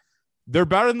East, but they're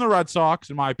better than the Red Sox,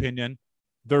 in my opinion.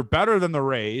 They're better than the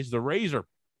Rays. The Rays are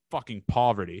fucking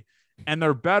poverty. And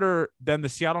they're better than the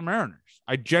Seattle Mariners.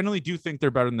 I genuinely do think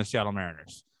they're better than the Seattle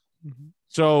Mariners. Mm-hmm.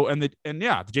 So,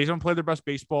 the Jays haven't played their best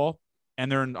baseball, and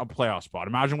they're in a playoff spot.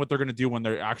 Imagine what they're going to do when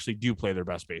they actually do play their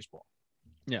best baseball.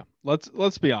 Yeah,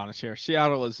 let's be honest here.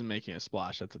 Seattle isn't making a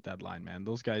splash at the deadline, man.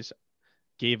 Those guys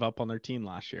gave up on their team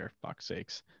last year. Fuck's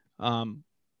sakes.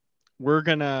 We're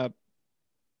gonna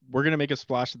make a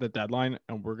splash at the deadline,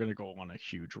 and we're gonna go on a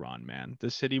huge run, man.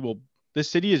 This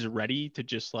city is ready to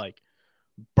just like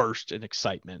burst in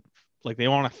excitement. Like they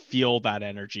want to feel that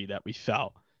energy that we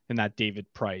felt in that David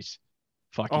Price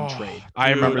fucking trade. Dude,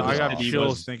 I remember I got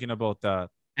chills thinking about that.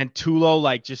 And Tulo,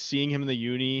 like just seeing him in the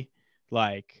uni,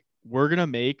 like we're gonna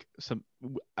make some.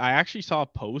 I actually saw a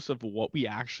post of what we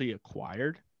actually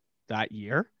acquired that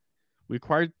year. We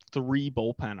acquired 3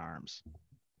 bullpen arms.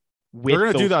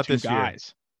 We're gonna do that this year.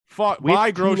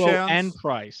 Buy Grosjean and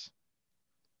Price.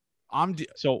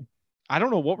 So I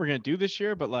don't know what we're gonna do this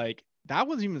year, but like that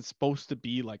wasn't even supposed to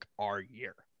be like our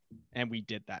year, and we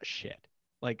did that shit.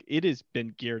 Like it has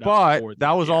been geared up. But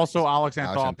that was also Alex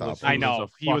Anthopoulos. I know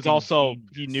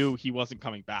he knew he wasn't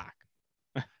coming back.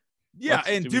 Yeah,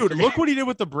 and dude, look what he did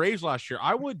with the Braves last year.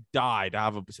 I would die to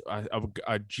have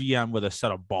a GM with a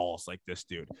set of balls like this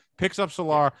dude. Picks up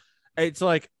Solar. It's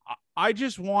like I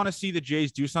just want to see the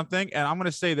Jays do something, and I'm going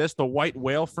to say this: the white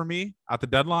whale for me at the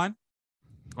deadline,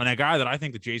 and a guy that I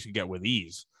think the Jays could get with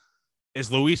ease, is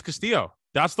Luis Castillo.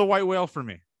 That's the white whale for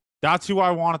me. That's who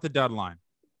I want at the deadline.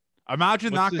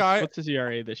 Imagine that guy. What's his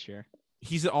ERA this year?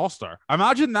 He's an all-star.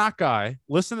 Imagine that guy.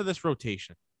 Listen to this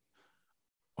rotation.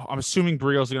 I'm assuming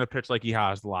Barrios is going to pitch like he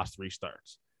has the last 3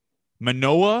 starts.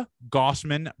 Manoah,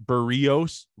 Gossman,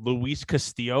 Barrios, Luis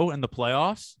Castillo in the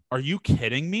playoffs. Are you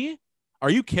kidding me?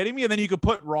 And then you could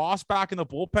put Ross back in the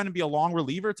bullpen and be a long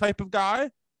reliever type of guy.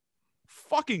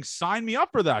 Fucking sign me up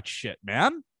for that shit,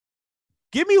 man.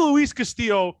 Give me Luis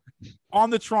Castillo on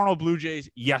the Toronto Blue Jays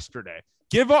yesterday.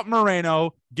 Give up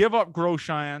Moreno. Give up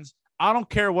Grosjean. I don't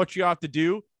care what you have to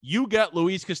do. You get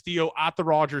Luis Castillo at the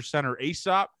Rogers Center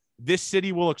ASAP. This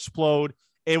city will explode.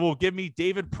 It will give me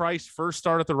David Price first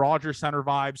start at the Rogers Center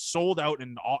vibe, sold out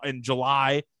in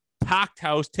July. packed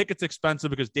house, tickets expensive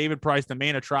because David Price, the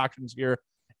main attraction's here,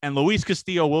 and Luis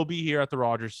Castillo will be here at the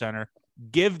Rogers Center.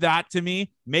 Give that to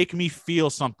me. Make me feel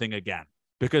something again,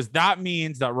 because that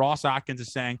means that Ross Atkins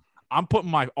is saying, I'm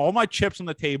putting all my chips on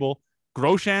the table.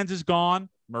 Groshans is gone.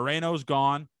 Moreno's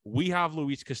gone. We have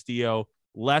Luis Castillo.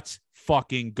 Let's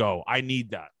fucking go. I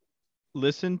need that.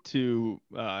 Listen to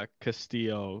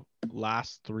Castillo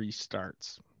last 3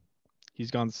 starts.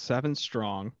 He's gone 7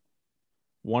 strong,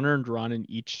 1 earned run in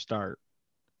each start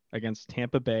against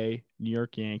Tampa Bay, New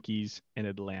York Yankees, and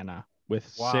Atlanta, with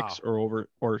 6 or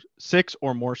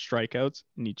more strikeouts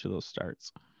in each of those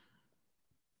starts.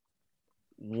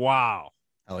 Wow.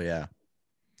 Hell yeah.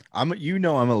 I'm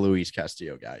a Luis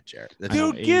Castillo guy, Jared.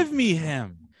 Dude, give me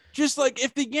him. Just like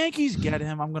if the Yankees get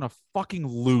him, I'm gonna fucking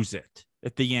lose it.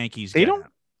 If the Yankees get him.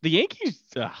 The Yankees,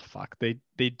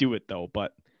 they do it though,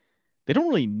 but they don't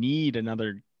really need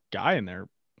another guy in there.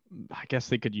 I guess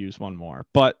they could use one more,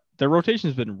 but their rotation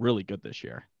has been really good this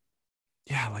year.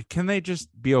 Yeah, like can they just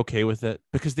be okay with it?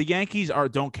 Because the Yankees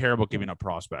don't care about giving up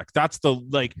prospects. That's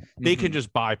they can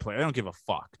just buy play. They don't give a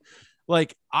fuck.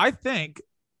 Like I think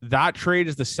that trade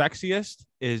is the sexiest.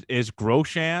 Is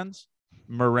Groshans,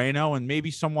 Moreno, and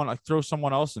maybe throw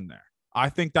someone else in there. I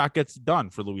think that gets done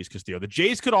for Luis Castillo. The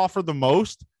Jays could offer the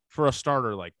most for a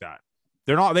starter like that.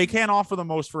 They can't offer the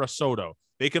most for a Soto.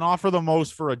 They can offer the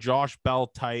most for a Josh Bell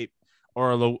type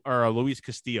or a Luis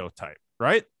Castillo type,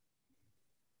 right?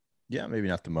 Yeah, maybe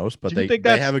not the most, but they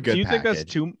have a good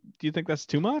package. Do you think that's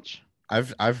too much?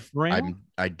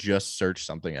 I just searched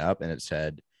something up and it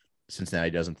said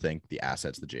Cincinnati doesn't think the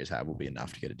assets the Jays have will be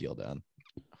enough to get a deal done.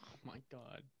 Oh my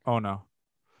God. Oh no.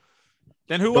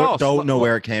 Then who else? Don't know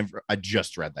where it came from. I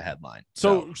just read the headline.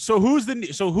 So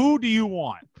who do you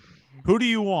want? Who do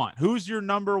you want? Who's your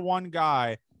number one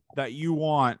guy that you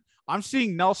want? I'm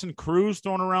seeing Nelson Cruz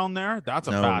thrown around there. That's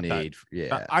a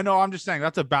bat. I know. I'm just saying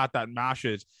that's a bat that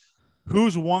mashes.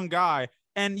 Who's one guy?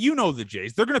 And the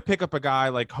Jays, they're going to pick up a guy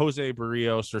like Jose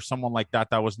Barrios or someone like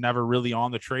that was never really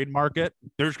on the trade market.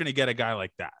 They're just going to get a guy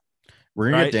like that. We're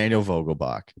going to get Daniel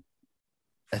Vogelbach.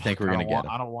 I think we're going to get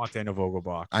him. I don't want Daniel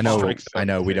Vogelbach. I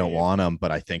know we don't want him,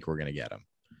 but I think we're going to get him.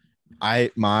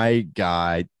 My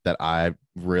guy that I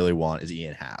really want is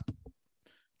Ian Happ.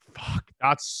 Fuck,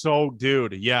 that's so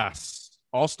dude. Yes.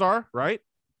 All-star, right?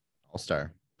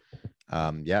 All-star.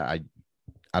 Yeah,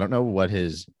 I don't know what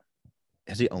has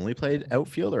he only played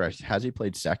outfield or has he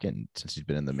played second since he's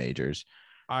been in the majors?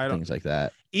 Things like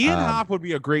that. Ian Happ would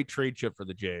be a great trade chip for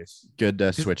the Jays. Good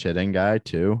switch hitting guy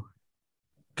too.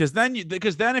 Because then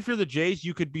if you're the Jays,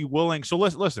 you could be willing. So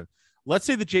listen. Let's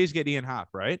say the Jays get Ian Happ,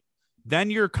 right?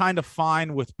 Then you're kind of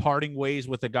fine with parting ways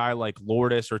with a guy like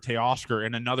Lourdes or Teoscar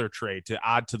in another trade to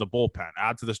add to the bullpen,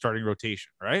 add to the starting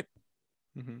rotation, right?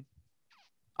 Mm-hmm.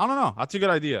 I don't know. That's a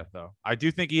good idea, though. I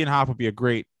do think Ian Happ would be a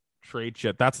great trade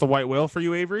chip. That's the white whale for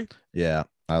you, Avery? Yeah,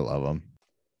 I love him.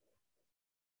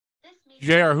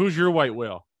 JR, who's your white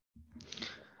whale?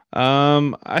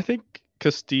 I think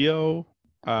Castillo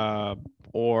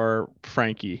or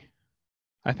Frankie.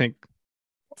 I think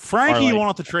Frankie you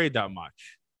won't have to trade that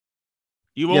much.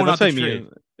 You won't have to trade.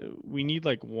 We need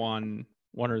like one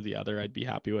or the other I'd be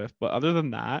happy with. But other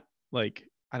than that, like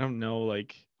I don't know,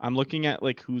 like I'm looking at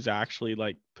like who's actually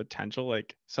like potential.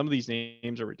 Like some of these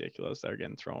names are ridiculous that are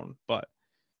getting thrown, but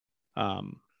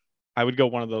I would go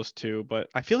one of those two, but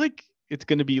I feel like it's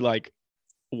going to be like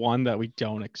one that we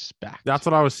don't expect. That's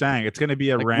what I was saying. It's going to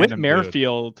be a random. Whit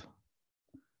Merrifield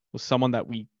was someone that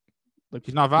we like.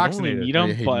 He's not vaccinated. Need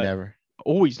him, but never.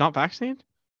 Oh, he's not vaccinated?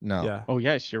 No. Yeah. Oh,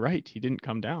 yes, you're right. He didn't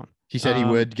come down. He said he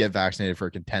would get vaccinated for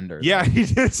a contender. Yeah, he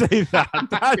did say that.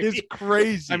 That is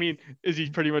crazy. I mean, is he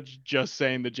pretty much just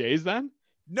saying the Jays then?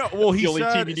 No, well, he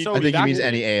said. So I think he means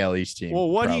any AL East team. Well,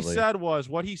 what he said was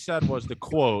the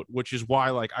quote, which is why,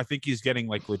 like, I think he's getting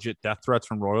like legit death threats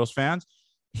from Royals fans.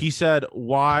 He said,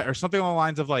 "Why?" or something along the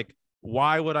lines of like,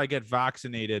 "Why would I get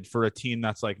vaccinated for a team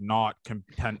that's like not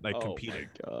competing?"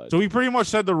 So he pretty much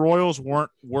said the Royals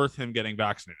weren't worth him getting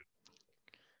vaccinated.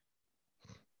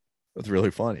 That's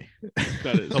really funny.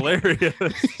 That is hilarious.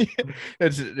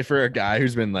 It's for a guy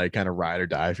who's been like kind of ride or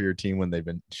die for your team when they've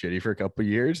been shitty for a couple of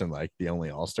years and like the only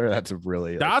all-star. That's a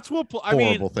really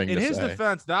horrible thing to say. In his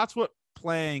defense, that's what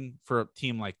playing for a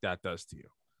team like that does to you.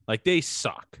 Like they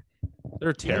suck.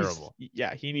 They're terrible.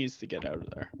 He needs to get out of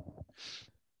there.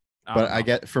 But I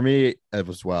get for me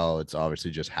as well, it's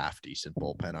obviously just half decent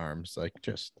bullpen arms. Like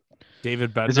just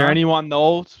David Bednar. Is there anyone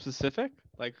though specific?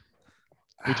 Like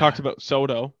we talked about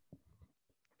Soto.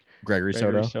 Gregory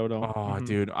Soto. Oh,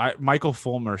 dude. Michael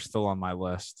Fulmer's still on my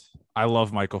list. I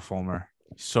love Michael Fulmer.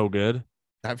 He's so good.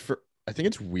 I think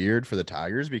it's weird for the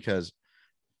Tigers because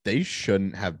they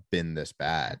shouldn't have been this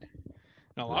bad.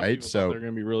 A lot of right? people thought So they're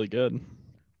going to be really good.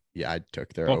 yeah, I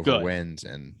took their Well, good. wins,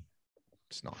 and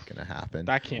it's not going to happen.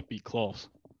 That can't be close.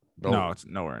 No, it's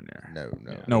nowhere near.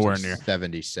 No, Yeah. Nowhere near.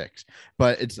 76.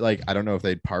 But it's like, I don't know if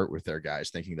they'd part with their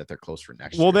guys thinking that they're close for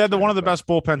next year. Well, they had too, one of the but- best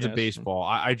bullpens in Yes. baseball.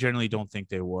 I generally don't think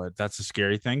they would. That's a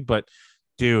scary thing. But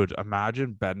dude,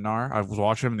 imagine Bednar. I was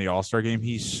watching him in the All-Star game.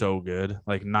 He's so good.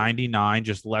 Like 99,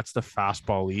 just lets the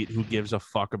fastball eat. Who gives a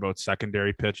fuck about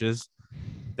secondary pitches?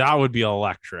 That would be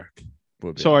electric.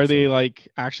 would be So are awesome. they like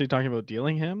actually talking about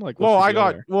dealing him? Like, Well, what's I the deal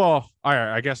got there? well.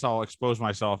 I guess I'll expose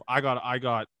myself. I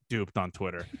got duped on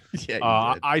Twitter. Yeah,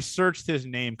 you did. I searched his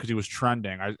name because he was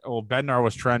trending. Bednar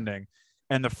was trending,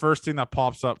 and the first thing that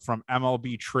pops up from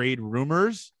MLB trade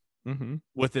rumors Mm-hmm.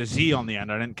 with a Z on the end.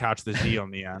 I didn't catch the Z on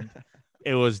the end.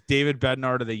 It was David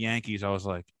Bednar to the Yankees. I was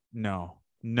like, no.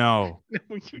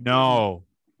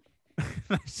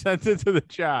 I sent it to the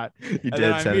chat. You and did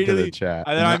then I send it to the immediately- chat.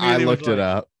 and then I I immediately was looked it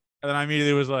like- up. And then I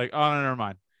immediately was like, oh, no,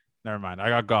 never mind.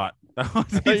 I got. I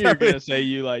thought you were gonna say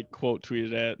you like quote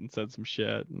tweeted it and said some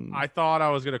shit. And... I thought I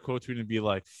was gonna quote tweet and be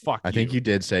like, "Fuck." I think you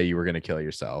did say you were going to kill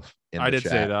yourself. I did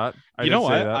say that. you know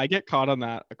what? I get caught on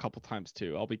that a couple times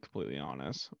too. I'll be completely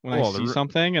honest. When Well, I see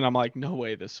something and I'm like, no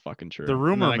way, this is fucking true. The And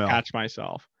rumor then mill. I catch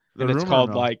myself. The And it's rumor called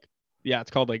mill. like, yeah,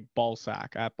 it's called like ball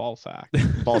sack at ball sack.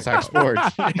 Ballsack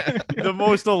Sports. the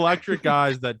most electric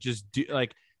guys that just do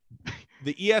like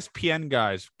the ESPN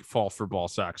guys fall for ball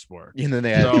sack sport. And then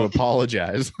they had to So-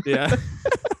 apologize. Yeah.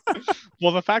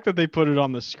 Well, the fact that they put it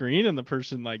on the screen and the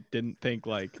person like didn't think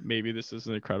like maybe this is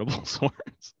an incredible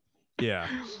source. Yeah.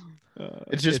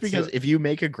 It's just It's because if you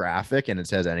make a graphic and it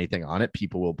says anything on it,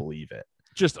 people will believe it.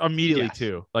 Just immediately Yes.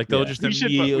 too. Like they'll Yeah. just We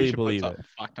should immediately put believe some it.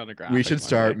 fuck ton of We graphics should one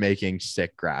start day. making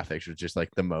sick graphics with just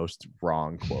like the most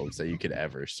wrong quotes that you could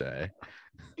ever say.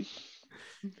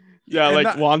 Yeah, And like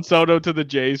that- Juan Soto to the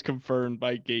Jays confirmed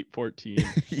by gate 14.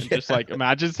 And Yeah. Just like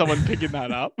imagine someone picking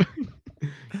that up.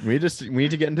 We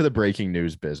need to get into the breaking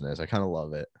news business. I kind of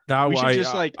love it. That We should I-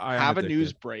 just like I am have a addicted.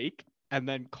 news break and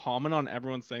then comment on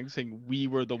everyone's thing saying we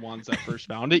were the ones that first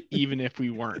found it, even if we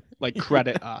weren't. Like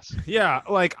credit us. Yeah,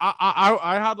 like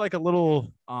I had like a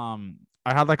little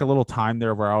time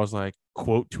there where I was like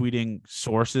quote tweeting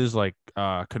sources, like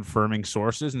confirming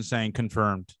sources and saying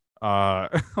confirmed.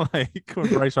 Like when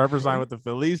Bryce Harper signed with the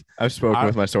Phillies. I've spoken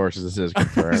with my sources. This is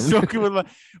confirmed.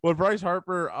 When Bryce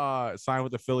Harper signed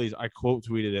with the Phillies, I quote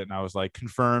tweeted it and I was like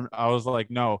confirmed. I was like,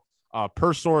 no,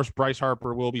 per source, Bryce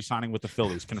Harper will be signing with the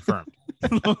Phillies, confirmed.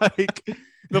 Like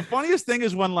the funniest thing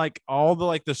is when like all the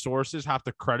like the sources have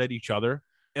to credit each other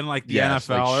in like the Yes,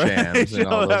 like NFL, Shams and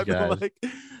all those guys. like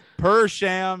per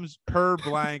Shams, per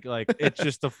blank, like it's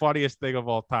just the funniest thing of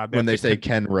all time. When have they to say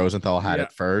Ken Rosenthal had Yeah.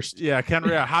 it first. yeah, Ken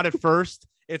had it first.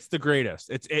 It's the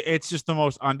greatest. It's just the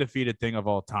most undefeated thing of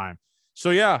all time. So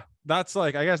yeah, that's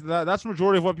like I guess that's the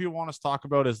majority of what people want us to talk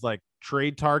about is like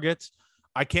trade targets.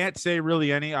 I can't say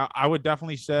really any. I would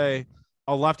definitely say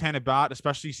a left-handed bat,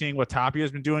 especially seeing what Tapia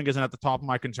has been doing, isn't at the top of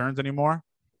my concerns anymore.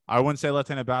 I wouldn't say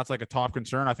left-handed bat's like a top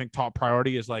concern. I think top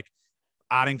priority is like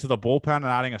adding to the bullpen and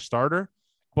adding a starter.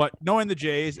 But knowing the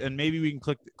Jays, and maybe we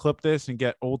can clip this and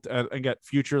get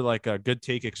future like a good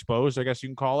take exposed, I guess you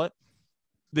can call it.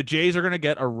 The Jays are going to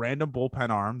get a random bullpen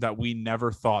arm that we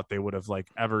never thought they would have like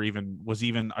ever even was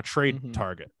even a trade Mhm.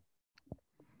 target.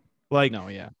 Like, No,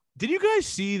 yeah. did you guys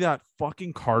see that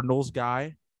fucking Cardinals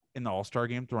guy in the All-Star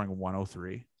game throwing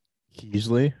 103?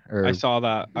 Keasley or I saw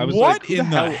that. I was what like, who in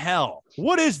the the hell?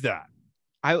 What is that?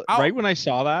 Right when I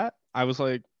saw that, I was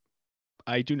like,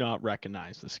 I do not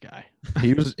recognize this guy.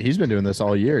 he's been doing this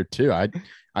all year too.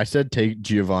 I said take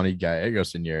Giovanni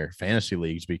Gallegos in your fantasy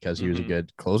leagues because he was a Mhm.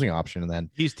 good closing option, and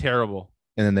He's terrible.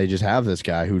 then they just have this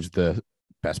guy who's the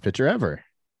best pitcher ever.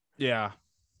 Yeah.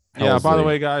 Yeah. By the Helsley.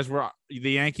 way, guys,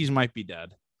 the Yankees might be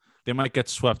dead. They might get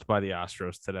swept by the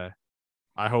Astros today.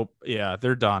 I hope. Yeah,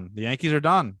 they're done. The Yankees are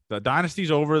done. The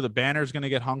dynasty's over. The banner's going to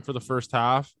get hung for the first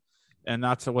half, and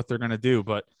that's what they're going to do.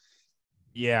 But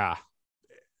yeah,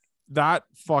 that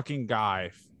fucking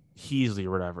guy, Heasley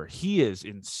or whatever, he is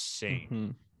insane.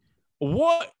 Mhm.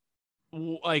 What?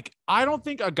 Like, I don't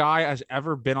think a guy has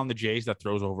ever been on the Jays that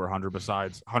throws over 100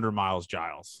 besides 100 Miles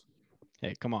Giles.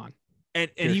 Hey, come on. And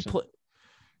he Pearson. played.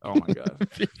 Oh my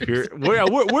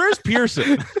god. Where's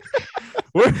Pearson?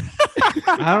 Where,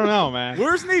 I don't know, man.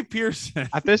 where's Nate Pearson?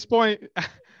 At this point,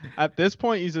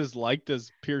 he's as liked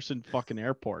as Pearson fucking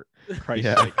Airport. Christ's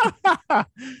Yeah. sake.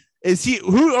 Is he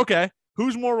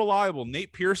who's more reliable,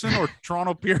 Nate Pearson or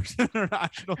Toronto Pearson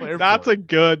International Airport?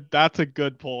 That's a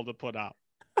good poll to put up.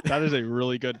 That is a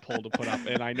really good poll to put up.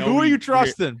 And I know Who are you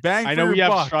trusting? Bang I for know your we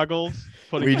have buck. struggles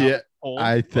putting We up did.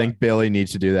 I think Billy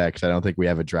needs to do that because I don't think we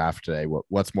have a draft today.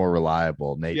 What's more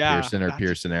reliable, Nate Pearson or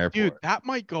Pearson Airport? Dude, that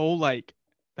might go like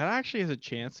that. Actually has a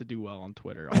chance to do well on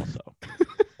Twitter. Also,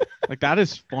 like that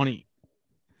is funny.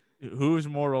 Who's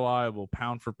more reliable,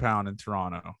 pound for pound in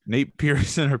Toronto, Nate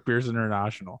Pearson or Pearson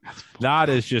International? That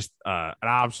is just an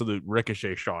absolute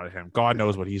ricochet shot at him. God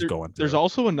knows what he's going through. There's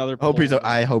also another. I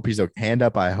hope he's okay. Hand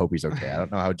up. I hope he's okay. I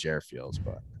don't know how Jared feels,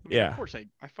 but yeah, of course I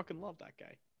fucking love that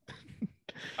guy.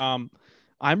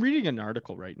 I'm reading an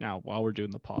article right now while we're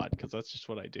doing the pod because that's just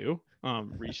what I do.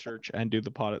 Research and do the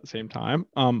pod at the same time.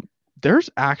 There's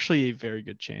actually a very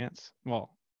good chance. Well,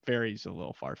 vary's a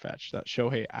little far fetched that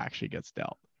Shohei actually gets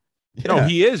dealt. Yeah. No,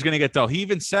 he is going to get dealt. He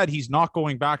even said he's not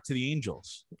going back to the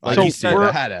Angels. Like so he said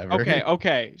that ever.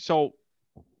 Okay. So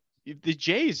if the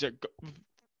Jays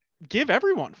give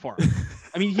everyone for him.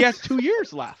 I mean, he has 2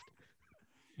 years left.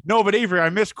 No, but Avery, I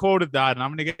misquoted that, and I'm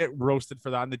going to get roasted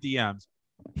for that in the DMs.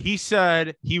 He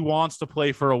said he wants to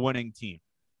play for a winning team.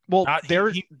 Well,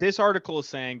 this article is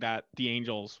saying that the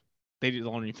Angels, they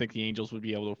don't even think the Angels would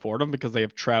be able to afford him because they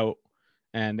have Trout.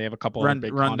 And they have a couple of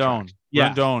big contracts.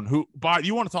 Rendon, who, but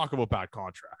you want to talk about bad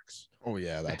contracts? Oh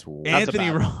yeah, that's Anthony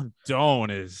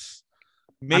Rendon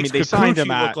makes they signed him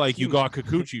look like you got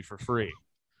Kikuchi for free.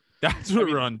 That's what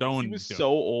Rendon. He was so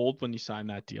old when you signed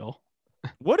that deal.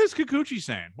 What is Kikuchi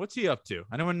saying? What's he up to?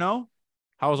 Anyone know?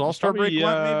 How his All-Star break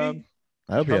went? Maybe.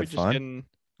 I hope he had fun. I'm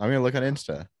gonna look on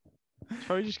Insta. He's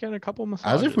probably just getting a couple of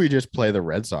massages. As if we just play the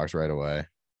Red Sox right away.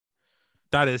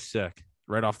 That is sick.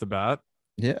 Right off the bat.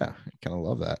 Yeah, I kind of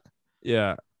love that.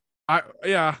 Yeah. And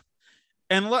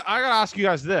I gotta ask you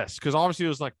guys this, because obviously it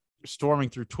was like storming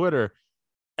through Twitter.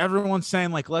 Everyone's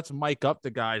saying like, let's mic up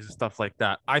the guys and stuff like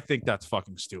that. I think that's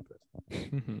fucking stupid.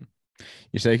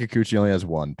 You say Kikuchi only has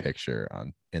one picture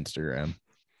on Instagram.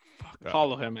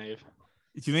 Follow him, Ave.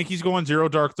 Do you think he's going 0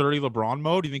 dark 30 LeBron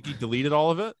mode? Do you think he deleted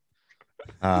all of it?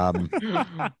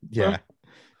 Yeah,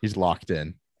 he's locked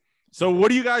in. So what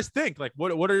do you guys think? Like,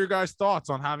 what are your guys' thoughts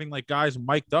on having like guys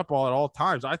mic'd up at all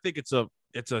times? I think it's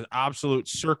an absolute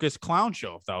circus clown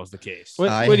show if that was the case.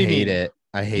 What do you hate mean? It.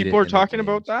 I hate People it. People are talking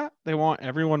about that. They want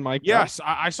everyone mic'd up. Yes,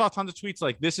 I saw tons of tweets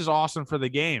like this is awesome for the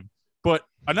game. But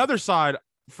another side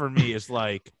for me is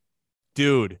like,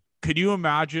 dude, could you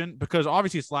imagine? Because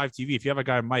obviously it's live TV. If you have a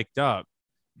guy mic'd up,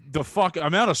 the fuck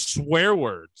amount of swear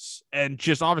words and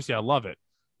just obviously I love it.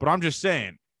 But I'm just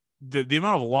saying. The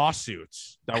amount of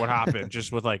lawsuits that would happen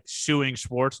just with like suing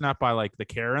Sportsnet by like the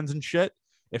Karens and shit.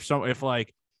 If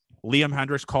like Liam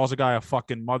Hendricks calls a guy a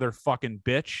fucking motherfucking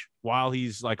bitch while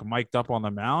he's like mic'd up on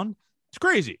the mound, it's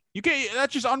crazy. You can't.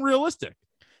 That's just unrealistic.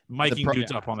 Miking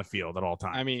dudes up on the field at all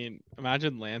times. I mean,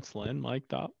 imagine Lance Lynn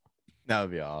mic'd up. That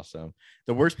would be awesome.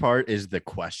 The worst part is the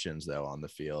questions though on the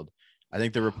field. I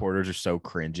think the reporters are so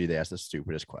cringy. They ask the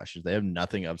stupidest questions. They have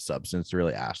nothing of substance to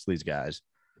really ask these guys.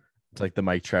 It's like the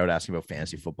Mike Trout asking about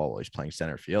fantasy football while he's playing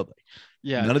center field. Like,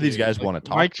 yeah, none of these guys want to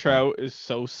talk. Mike Trout is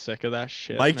so sick of that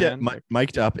shit.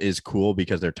 Mic'd up is cool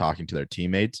because they're talking to their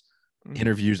teammates.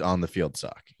 Interviews on the field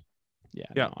suck.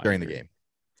 Yeah, during the game.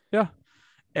 Yeah.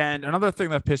 And another thing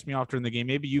that pissed me off during the game,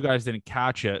 maybe you guys didn't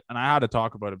catch it, and I had to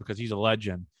talk about it because he's a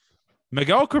legend.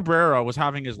 Miguel Cabrera was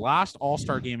having his last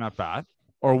All-Star game at bat,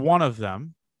 or one of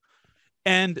them,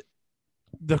 and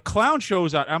the clown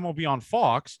shows at MLB on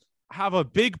Fox have a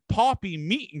big Poppy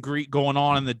meet and greet going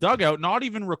on in the dugout, not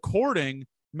even recording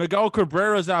Miguel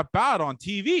Cabrera's at bat on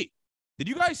TV. Did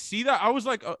you guys see that? I was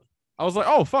like,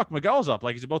 oh fuck, Miguel's up,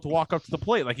 like he's about to walk up to the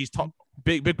plate, like he's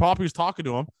Big Poppy was talking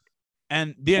to him,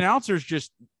 and the announcers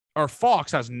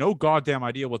Fox has no goddamn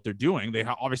idea what they're doing. They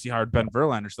obviously hired Ben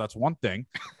Verlander, so that's one thing.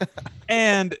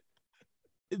 And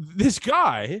this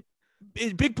guy,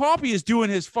 Big Poppy, is doing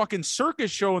his fucking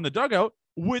circus show in the dugout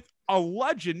with a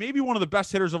legend, maybe one of the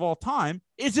best hitters of all time,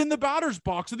 is in the batter's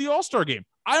box of the All-Star game.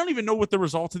 I don't even know what the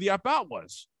result of the at-bat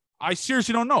was. I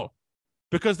seriously don't know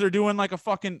because they're doing like a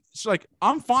fucking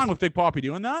I'm fine with Big Poppy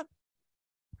doing that,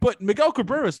 but Miguel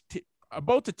Cabrera is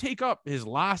about to take up his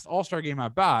last All-Star game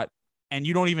at-bat, and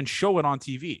you don't even show it on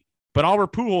TV. But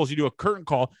Albert Pujols, you do a curtain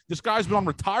call. This guy's been on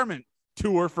retirement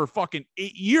tour for fucking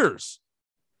 8 years.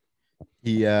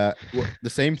 The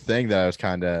same thing that I was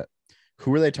kind of. Who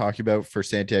were they talking about for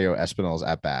Santiago Espinal's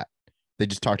at bat? They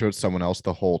just talked about someone else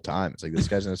the whole time. It's like this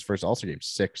guy's in his first All-Star game.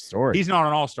 Sick story. He's not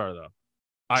an All-Star though.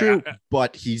 True,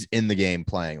 but he's in the game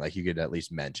playing. Like you could at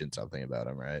least mention something about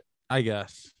him, right? I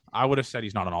guess I would have said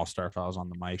he's not an All-Star if I was on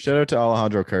the mic. Shout out to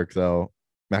Alejandro Kirk though.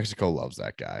 Mexico loves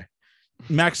that guy.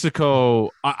 Mexico,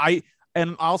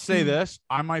 I'll say this: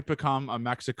 I might become a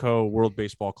Mexico World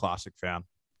Baseball Classic fan.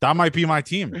 That might be my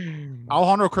team.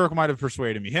 Alejandro Kirk might have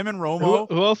persuaded me. Him and Romo.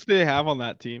 Who else do they have on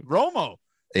that team? Romo.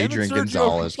 Adrian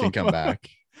Gonzalez can come back.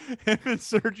 Him and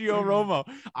Sergio Romo.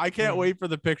 I can't wait for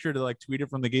the picture to like tweet it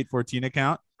from the Gate 14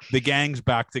 account. The gang's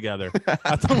back together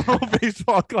at the World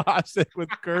Baseball Classic with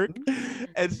Kirk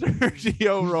and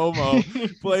Sergio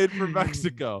Romo played for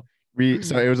Mexico.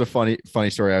 So it was a funny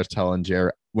story I was telling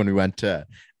Jared when we went to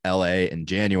LA in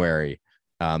January.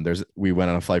 We went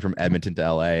on a flight from Edmonton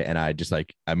to LA, and I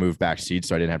moved back seats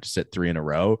so I didn't have to sit 3 in a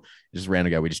row. Just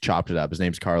random guy. We just chopped it up. His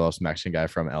name's Carlos, Mexican guy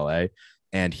from LA.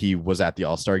 And he was at the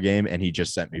All-Star game, and he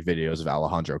just sent me videos of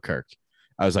Alejandro Kirk.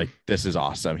 I was like, this is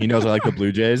awesome. He knows I like the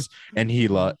Blue Jays, and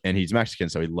he's Mexican,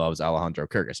 so he loves Alejandro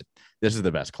Kirk. I said, this is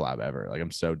the best collab ever. Like,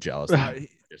 I'm so jealous.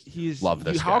 Love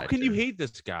this guy. How can you hate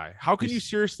this guy? How can you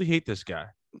seriously hate this guy?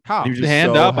 How?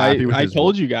 Hand up. I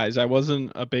told you guys I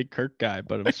wasn't a big Kirk guy,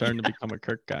 but I'm starting to become a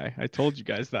Kirk guy. I told you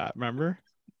guys that, remember?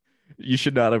 You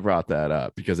should not have brought that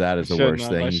up because that is the worst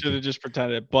thing. I should have just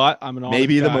pretended, but I'm an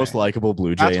maybe the most likable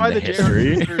Blue Jay in the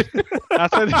history.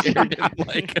 That's why the didn't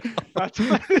like him. That's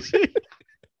why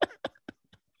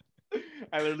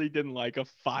I literally didn't like a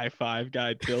 5'5"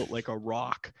 guy built like a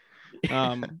rock.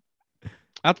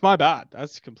 That's my bad.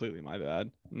 That's completely my bad.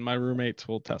 My roommates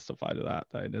will testify to that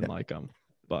I didn't like him.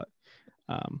 But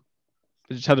I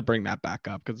just had to bring that back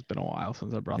up because it's been a while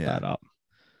since I brought that up.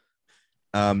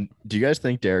 Do you guys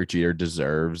think Derek Jeter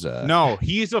deserves No,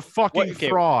 he's a fucking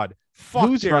fraud.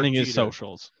 Who's running his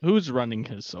socials? Who's running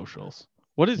his socials?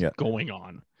 What is going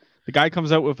on? The guy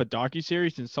comes out with a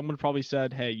docuseries and someone probably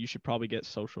said, hey, you should probably get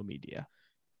social media.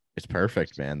 It's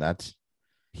perfect, man.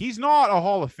 He's not a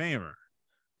Hall of Famer.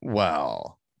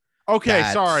 Well,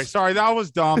 okay, sorry. That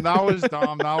was dumb. He's a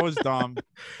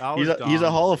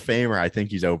Hall of Famer. I think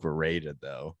he's overrated,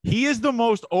 though. He is the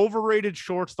most overrated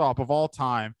shortstop of all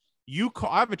time.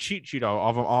 I have a cheat sheet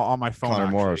on my phone.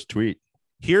 Connor Morrow's tweet.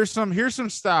 Here's some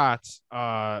stats.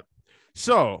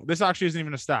 So this actually isn't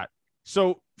even a stat.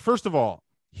 So first of all,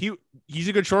 he's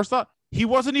a good shortstop. He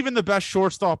wasn't even the best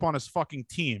shortstop on his fucking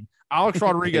team. Alex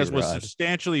Rodriguez was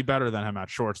substantially better than him at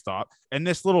shortstop. And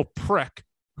this little prick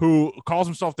who calls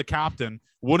himself the captain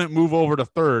wouldn't move over to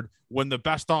third when the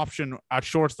best option at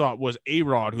shortstop was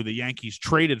A-Rod, who the Yankees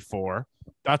traded for.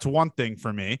 That's one thing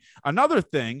for me. Another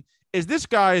thing is this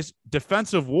guy's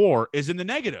defensive WAR is in the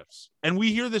negatives. And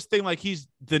we hear this thing like he's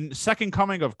the second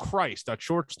coming of Christ at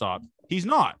shortstop. He's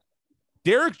not.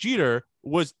 Derek Jeter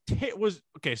was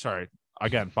okay, sorry.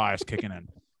 Again, bias kicking in.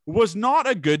 Was not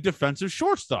a good defensive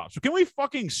shortstop. So can we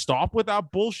fucking stop with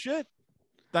that bullshit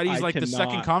that he's the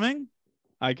second coming?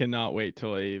 I cannot wait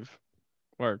till Ave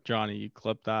or Johnny, you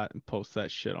clip that and post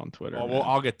that shit on Twitter. Oh, well,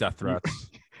 I'll get death threats.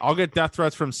 I'll get death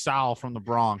threats from Sal from the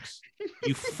Bronx.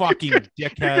 You fucking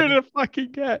dickhead. You're gonna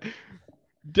fucking get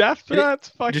death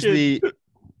threats.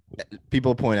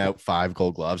 People point out 5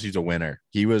 Gold Gloves. He's a winner.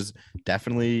 He was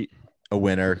definitely a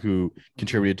winner who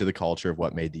contributed to the culture of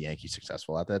what made the Yankees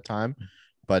successful at that time.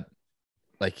 But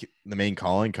like the main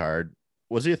calling card,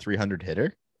 was he a 300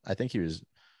 hitter? I think he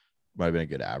might have been a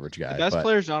good average guy. The best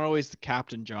player's not always the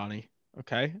captain, Johnny.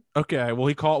 Okay.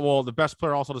 Well, the best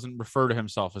player also doesn't refer to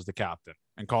himself as the captain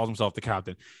and calls himself the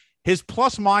captain. His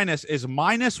plus minus is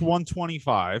minus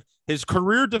 125. His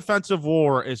career defensive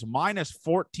WAR is minus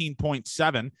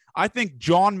 14.7. I think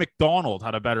John McDonald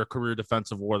had a better career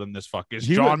defensive WAR than this fuck. Is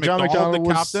John McDonald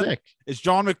the captain? Sick. Is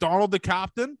John McDonald the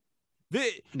captain?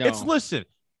 No. Listen.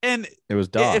 And it was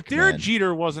Doc, if Derek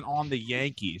Jeter wasn't on the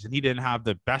Yankees and he didn't have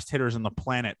the best hitters on the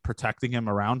planet protecting him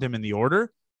around him in the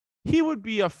order, he would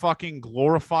be a fucking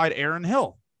glorified Aaron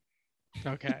Hill.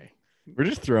 Okay. We're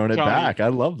just throwing it back. I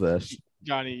love this.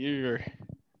 Johnny, you're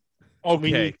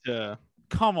okay.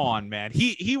 Come on, man.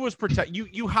 He was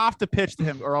you have to pitch to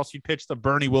him or else you pitch to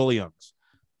Bernie Williams.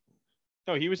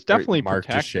 No, he was definitely Mark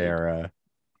protected. Teixeira,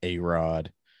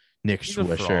 A-Rod, Nick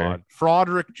Swisher,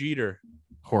 Fraudrick Jeter,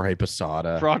 Jorge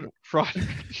Posada. Fraud.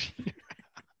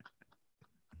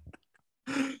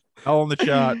 All in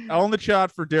the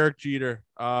chat for Derek Jeter.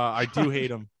 I do hate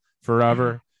him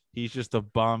forever. He's just a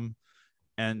bum,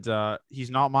 and he's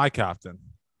not my captain.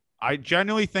 I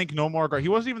genuinely think he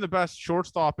wasn't even the best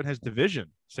shortstop in his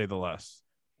division, say the less.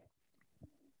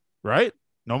 Right?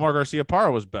 Nomar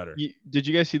Garcia-Parra was better. Did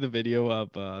you guys see the video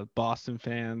of Boston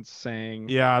fans saying?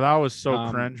 Yeah, that was so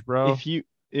cringe, bro.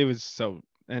 It was so,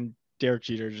 and Derek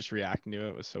Jeter just reacting to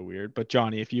it was so weird. But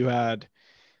Johnny, if you had,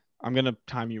 I'm gonna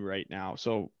time you right now.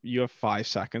 So you have 5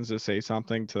 seconds to say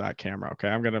something to that camera. Okay,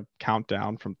 I'm gonna count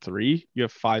down from 3. You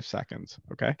have 5 seconds.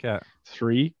 Okay.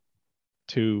 3,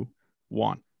 2,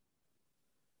 1.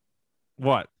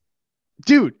 What?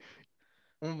 Dude.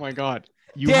 Oh my God.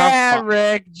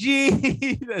 Derek G.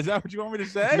 Is that what you want me to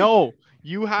say? No,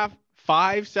 you have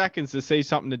 5 seconds to say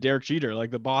something to Derek Jeter,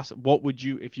 like the boss. What would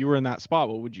you, if you were in that spot,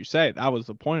 what would you say? That was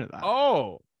the point of that.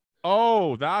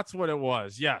 Oh, that's what it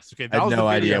was. Yes. Okay. I had no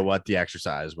idea what the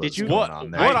exercise was going on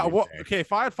there. Okay,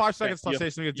 if I had 5 seconds to say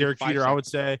something to Derek Jeter, I would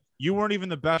say you weren't even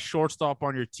the best shortstop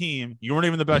on your team. You weren't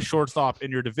even the best shortstop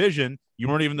in your division. You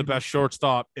weren't even the best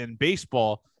shortstop in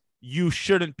baseball. You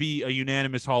shouldn't be a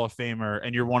unanimous Hall of Famer,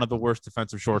 and you're one of the worst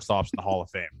defensive shortstops in the Hall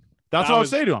of Fame. That's what I would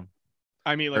say to him.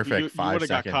 I mean, like you would have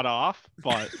got cut off,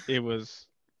 but it was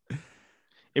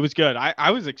good. I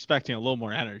was expecting a little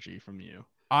more energy from you.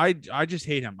 I just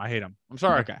hate him. I hate him. I'm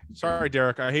sorry. Okay. Sorry,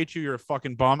 Derek. I hate you. You're a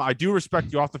fucking bum. I do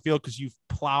respect you off the field because you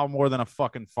plow more than a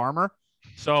fucking farmer.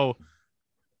 So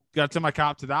got to my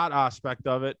cap to that aspect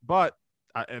of it. But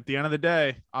at the end of the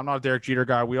day, I'm not a Derek Jeter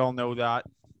guy. We all know that.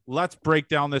 Let's break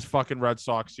down this fucking Red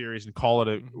Sox series and call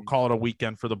it a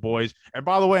weekend for the boys. And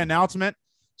by the way, announcement.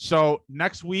 So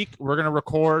next week we're gonna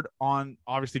record on,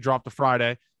 obviously drop the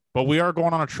Friday, but we are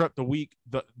going on a trip the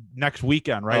next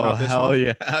weekend, right? Oh, hell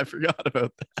yeah. I forgot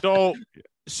about that.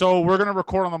 So we're going to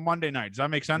record on the Monday night. Does that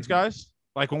make sense, guys?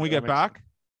 Like when we get back?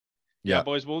 Yeah,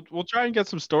 boys, we'll try and get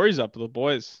some stories up to the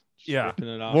boys. Yeah.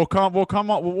 We'll record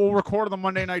on the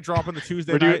Monday night, drop on the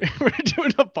Tuesday night. We're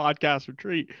doing a podcast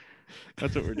retreat.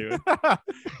 That's what we're doing.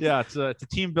 Yeah, it's a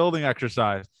team building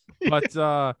exercise. But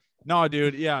no,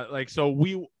 dude, yeah, like so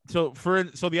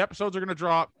the episodes are going to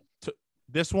drop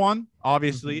this one,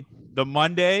 obviously, the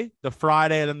Monday, the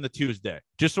Friday, and then the Tuesday,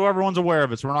 just so everyone's aware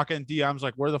of it. So we're not getting DMs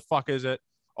like, where the fuck is it?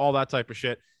 All that type of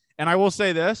shit. And I will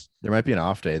say this. There might be an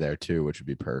off day there, too, which would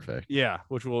be perfect. Yeah,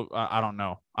 which will, I don't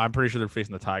know. I'm pretty sure they're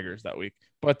facing the Tigers that week.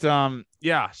 But,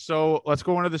 yeah, so let's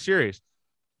go into the series.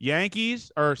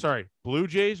 Blue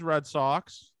Jays, Red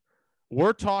Sox.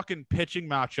 We're talking pitching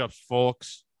matchups,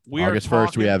 folks. August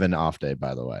 1st, we have an off day,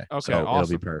 by the way. Okay, so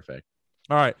awesome. It'll be perfect.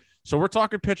 All right. So we're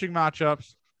talking pitching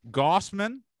matchups.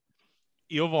 Gossman,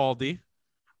 Eovaldi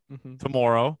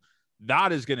tomorrow.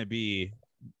 That is going to be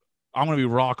 – I'm going to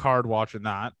be rock hard watching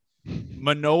that.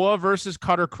 Manoah versus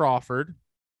Cutter Crawford.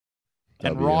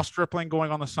 And Ross Stripling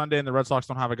going on the Sunday, and the Red Sox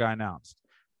don't have a guy announced.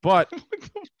 But what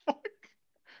the fuck?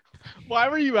 Why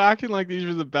were you acting like these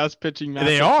were the best pitching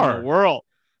matchups in the world?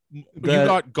 You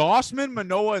got Gossman,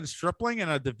 Manoah, and Stripling in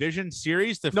a division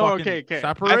series to fucking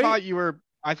separate? I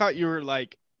thought you were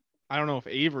like, I don't know if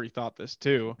Avery thought this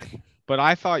too, but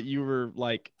I thought you were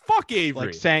like, fuck Avery.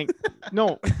 Like saying,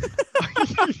 no.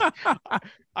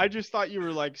 I just thought you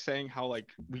were like saying how like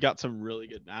we got some really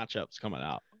good matchups coming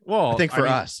out. Well, I think for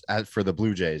us, as for the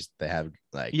Blue Jays, they have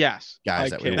like guys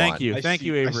that we want. Thank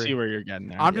you, Avery. I see where you're getting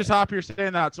there. I'm just happy you're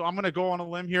saying that. So I'm going to go on a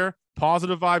limb here.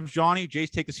 Positive vibes, Johnny. Jays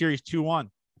take the series 2-1.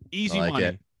 Easy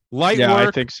money. Light work.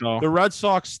 I think so. The Red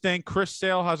Sox stink. Chris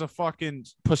Sale has a fucking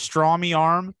pastrami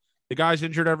arm. The guy's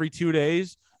injured every 2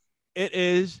 days. It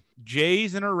is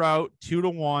Jays in a rout,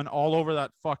 2-1, all over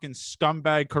that fucking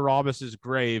scumbag Carabas's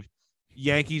grave.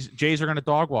 Jays are going to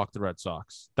dog walk the Red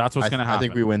Sox. That's what's going to happen. I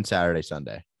think we win Saturday,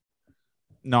 Sunday.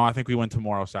 No, I think we win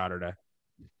tomorrow, Saturday.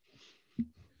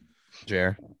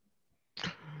 Jer?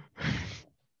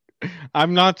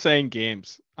 I'm not saying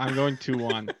games. I'm going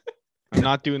 2-1. I'm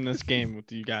not doing this game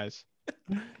with you guys.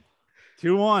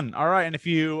 2-1. All right. And if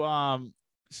you,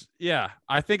 yeah,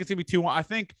 I think it's going to be 2-1. I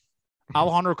think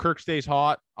Alejandro Kirk stays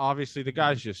hot. Obviously, the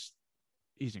guy's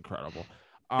he's incredible.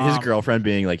 His girlfriend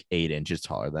being like 8 inches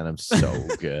taller than him, so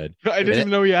good. I didn't even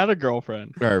know he had a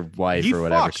girlfriend. Or wife or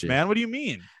whatever. Man, what do you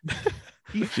mean?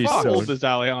 How old is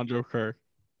Alejandro Kirk?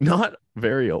 Not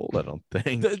very old, I don't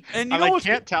think. And I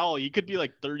can't tell. He could be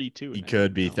like 32. He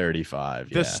could be 35.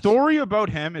 The story about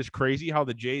him is crazy. How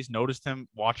the Jays noticed him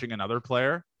watching another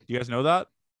player. Do you guys know that?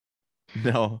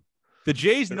 No. The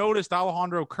Jays noticed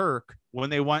Alejandro Kirk when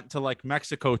they went to like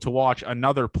Mexico to watch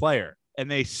another player, and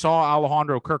they saw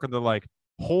Alejandro Kirk, and they're like,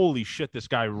 "Holy shit, this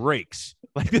guy rakes!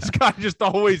 Like this guy just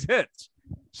always hits."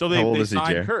 So they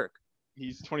signed Kirk.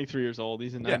 He's 23 years old.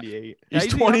 He's in 98. Yeah,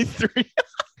 he's 23.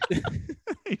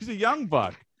 He's a young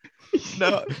buck.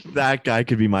 No, that guy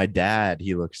could be my dad.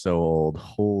 He looks so old.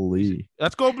 Holy.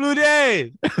 Let's go Blue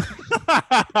Jays.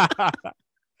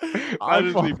 I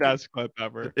just the best clip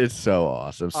ever. It's so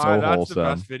awesome. So that's wholesome. The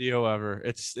best video ever.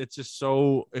 It's just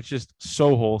so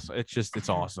wholesome. It's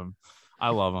awesome. I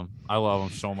love him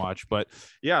so much. But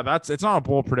yeah, it's not a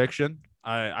bold prediction.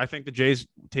 I think the Jays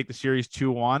take the series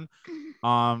 2-1.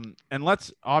 And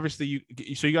let's obviously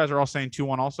you guys are all saying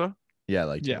 2-1 also? Yeah,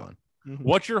 like 2-1. Mm-hmm.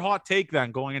 What's your hot take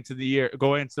then going into the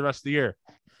rest of the year?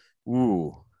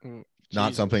 Ooh.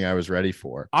 Not something I was ready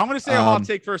for. I'm going to say a hot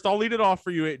take first. I'll lead it off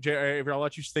for you, Avery. I'll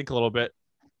let you think a little bit.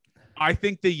 I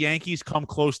think the Yankees come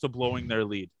close to blowing their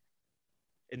lead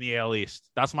in the AL East.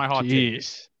 That's my hot take.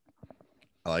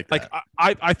 I like Like that.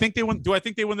 I think they win. Do I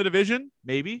think they win the division?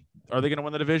 Maybe. Are they going to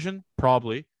win the division?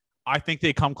 Probably. I think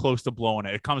they come close to blowing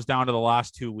it. It comes down to the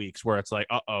last 2 weeks where it's like,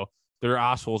 their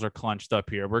assholes are clenched up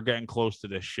here. We're getting close to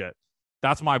this shit.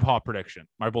 That's my bold prediction.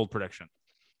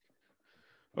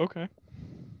 Okay.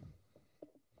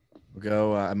 We'll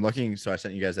go. I'm looking. So I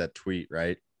sent you guys that tweet,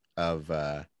 right? Of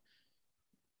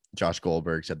Josh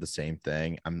Goldberg said the same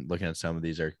thing. I'm looking at some of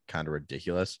these are kind of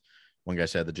ridiculous. One guy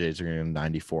said the Jays are going to go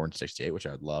 94 and 68, which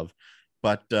I would love.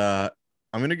 But I'm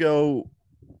going to go.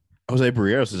 Jose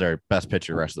Barrios is our best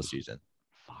pitcher the rest of the season.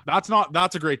 That's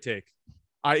a great take.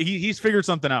 He's figured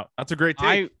something out. That's a great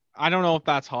take. I don't know if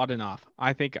that's hot enough.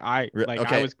 I think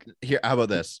here. How about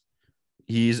this?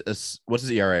 What's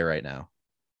his ERA right now?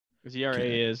 His ERA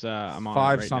is I'm on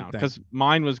 5 it right something. now because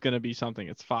mine was going to be something.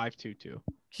 It's 5.22.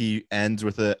 He ends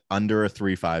with under a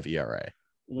 3.5 ERA.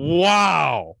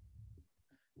 Wow.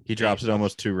 He drops it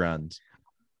almost 2 runs.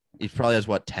 He probably has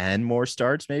 10 more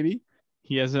starts, maybe.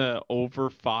 He has a over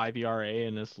 5 ERA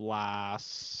in his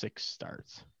last 6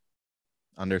 starts.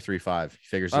 Under 3.5. He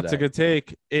figures it out. That's a good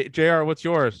take. JR, what's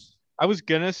yours? I was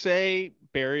gonna say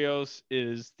Barrios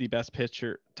is the best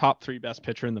pitcher, top 3 best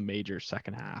pitcher in the majors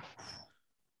second half.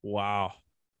 Wow.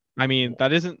 I mean,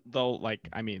 that isn't though. Like,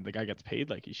 I mean, the guy gets paid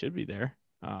like he should be there.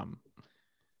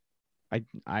 I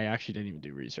actually didn't even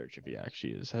do research if he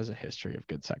actually has a history of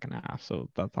good second half, so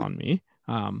that's on me.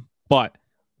 But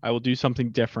I will do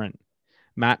something different.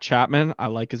 Matt Chapman, I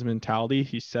like his mentality.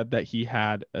 He said that he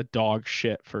had a dog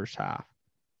shit first half.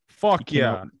 Fuck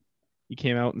yeah. He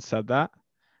came out and said that.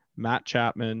 Matt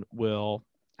Chapman will.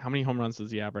 How many home runs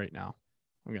does he have right now?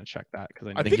 I'm gonna check that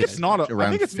because I think it's not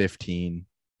around 15.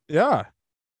 Yeah.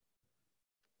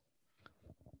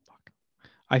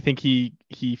 I think he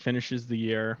finishes the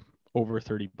year over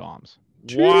 30 bombs.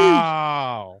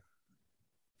 Wow.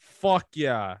 Fuck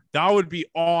yeah. That would be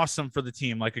awesome for the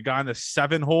team. Like a guy in the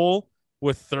 7 hole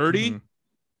with 30. Mm-hmm.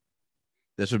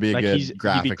 This would be a good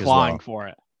graphic. He'd be clawing for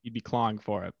it. He'd be clawing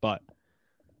for it, but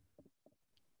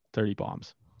 30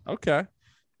 bombs. Okay.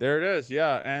 There it is.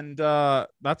 Yeah. And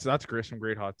that's great. Some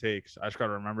great hot takes. I just got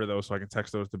to remember those so I can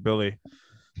text those to Billy.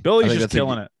 Billy's just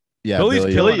killing it. Yeah.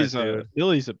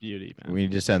 Billy's a beauty, man. We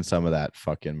need to send some of that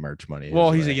fucking merch money.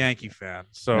 Well, he's a Yankee fan.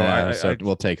 So,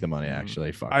 we'll take the money,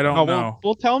 actually. Fuck. I don't know.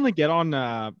 We'll tell him to get on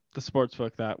the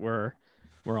sportsbook that we're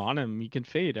on him. He can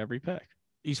fade every pick.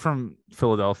 He's from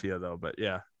Philadelphia, though. But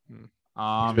yeah.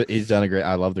 He's done a great.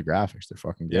 I love the graphics; they're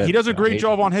fucking good. He does a great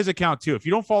job on his account too. If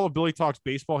you don't follow Billy Talks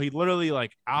Baseball, he literally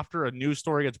like after a news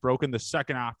story gets broken, the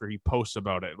second after he posts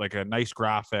about it, like a nice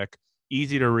graphic,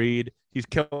 easy to read. He's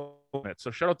killing it.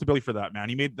 So shout out to Billy for that, man.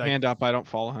 He made hand up. I don't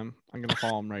follow him. I'm gonna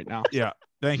follow him right now. Yeah,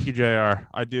 thank you, JR.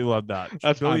 I do love that.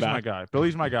 That's Billy's my guy.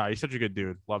 Billy's my guy. He's such a good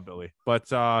dude. Love Billy. But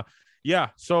yeah.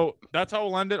 So that's how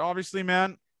we'll end it. Obviously,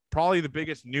 man. Probably the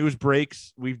biggest news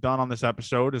breaks we've done on this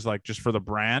episode is like just for the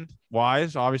brand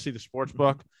wise, obviously the sports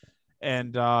book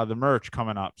and the merch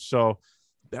coming up. So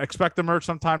expect the merch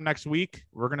sometime next week.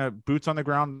 We're going to boots on the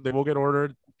ground. They will get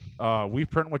ordered. We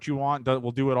print what you want.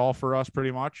 We'll do it all for us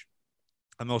pretty much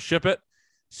and they'll ship it.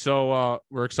 So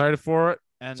we're excited for it.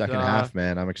 And second half,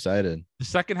 man, I'm excited. The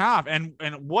second half. And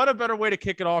what a better way to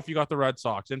kick it off. You got the Red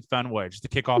Sox in Fenway just to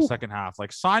kick off second half.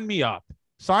 Like sign me up.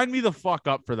 Sign me the fuck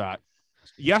up for that.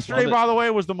 Yesterday, by the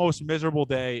way, was the most miserable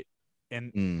day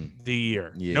in the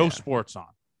year. Yeah. No sports on.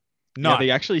 No, they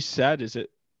actually said, is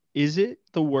it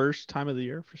the worst time of the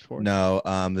year for sports? No,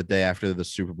 the day after the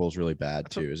Super Bowl is really bad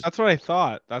too. That's what I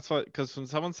thought. Because when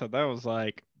someone said that, I was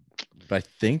like, but I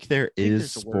think there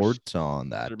is sports on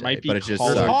that day. Might be but it's just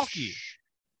hockey.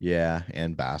 Yeah,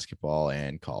 and basketball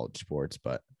and college sports,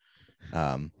 but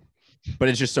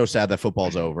it's just so sad that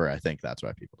football's over. I think that's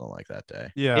why people don't like that day.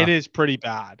 Yeah, it is pretty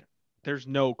bad. There's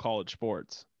no college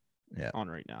sports on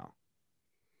right now.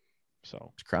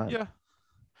 So it's crime. Yeah.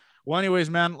 Well, anyways,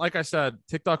 man, like I said,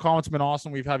 TikTok comments have been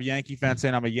awesome. We've had Yankee fans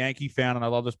saying I'm a Yankee fan and I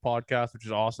love this podcast, which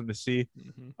is awesome to see.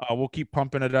 We'll keep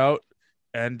pumping it out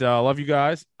and love you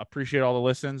guys. Appreciate all the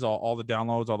listens, all the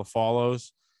downloads, all the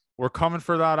follows. We're coming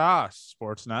for that ass,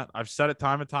 Sportsnet. I've said it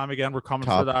time and time again. We're coming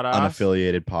for that ass.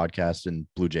 Unaffiliated podcast in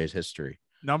Blue Jays history.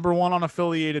 Number 1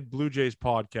 unaffiliated Blue Jays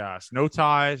podcast. No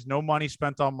ties, no money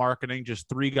spent on marketing. Just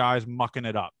 3 guys mucking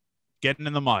it up, getting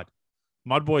in the mud.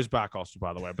 Mud Boy's back also,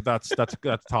 by the way, but that's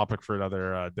a topic for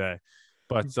another day.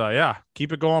 But yeah,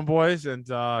 keep it going, boys, and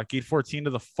Gate 14 to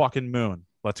the fucking moon.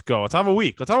 Let's go. Let's have a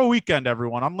week. Let's have a weekend,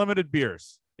 everyone. Unlimited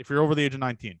beers if you're over the age of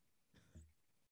 19.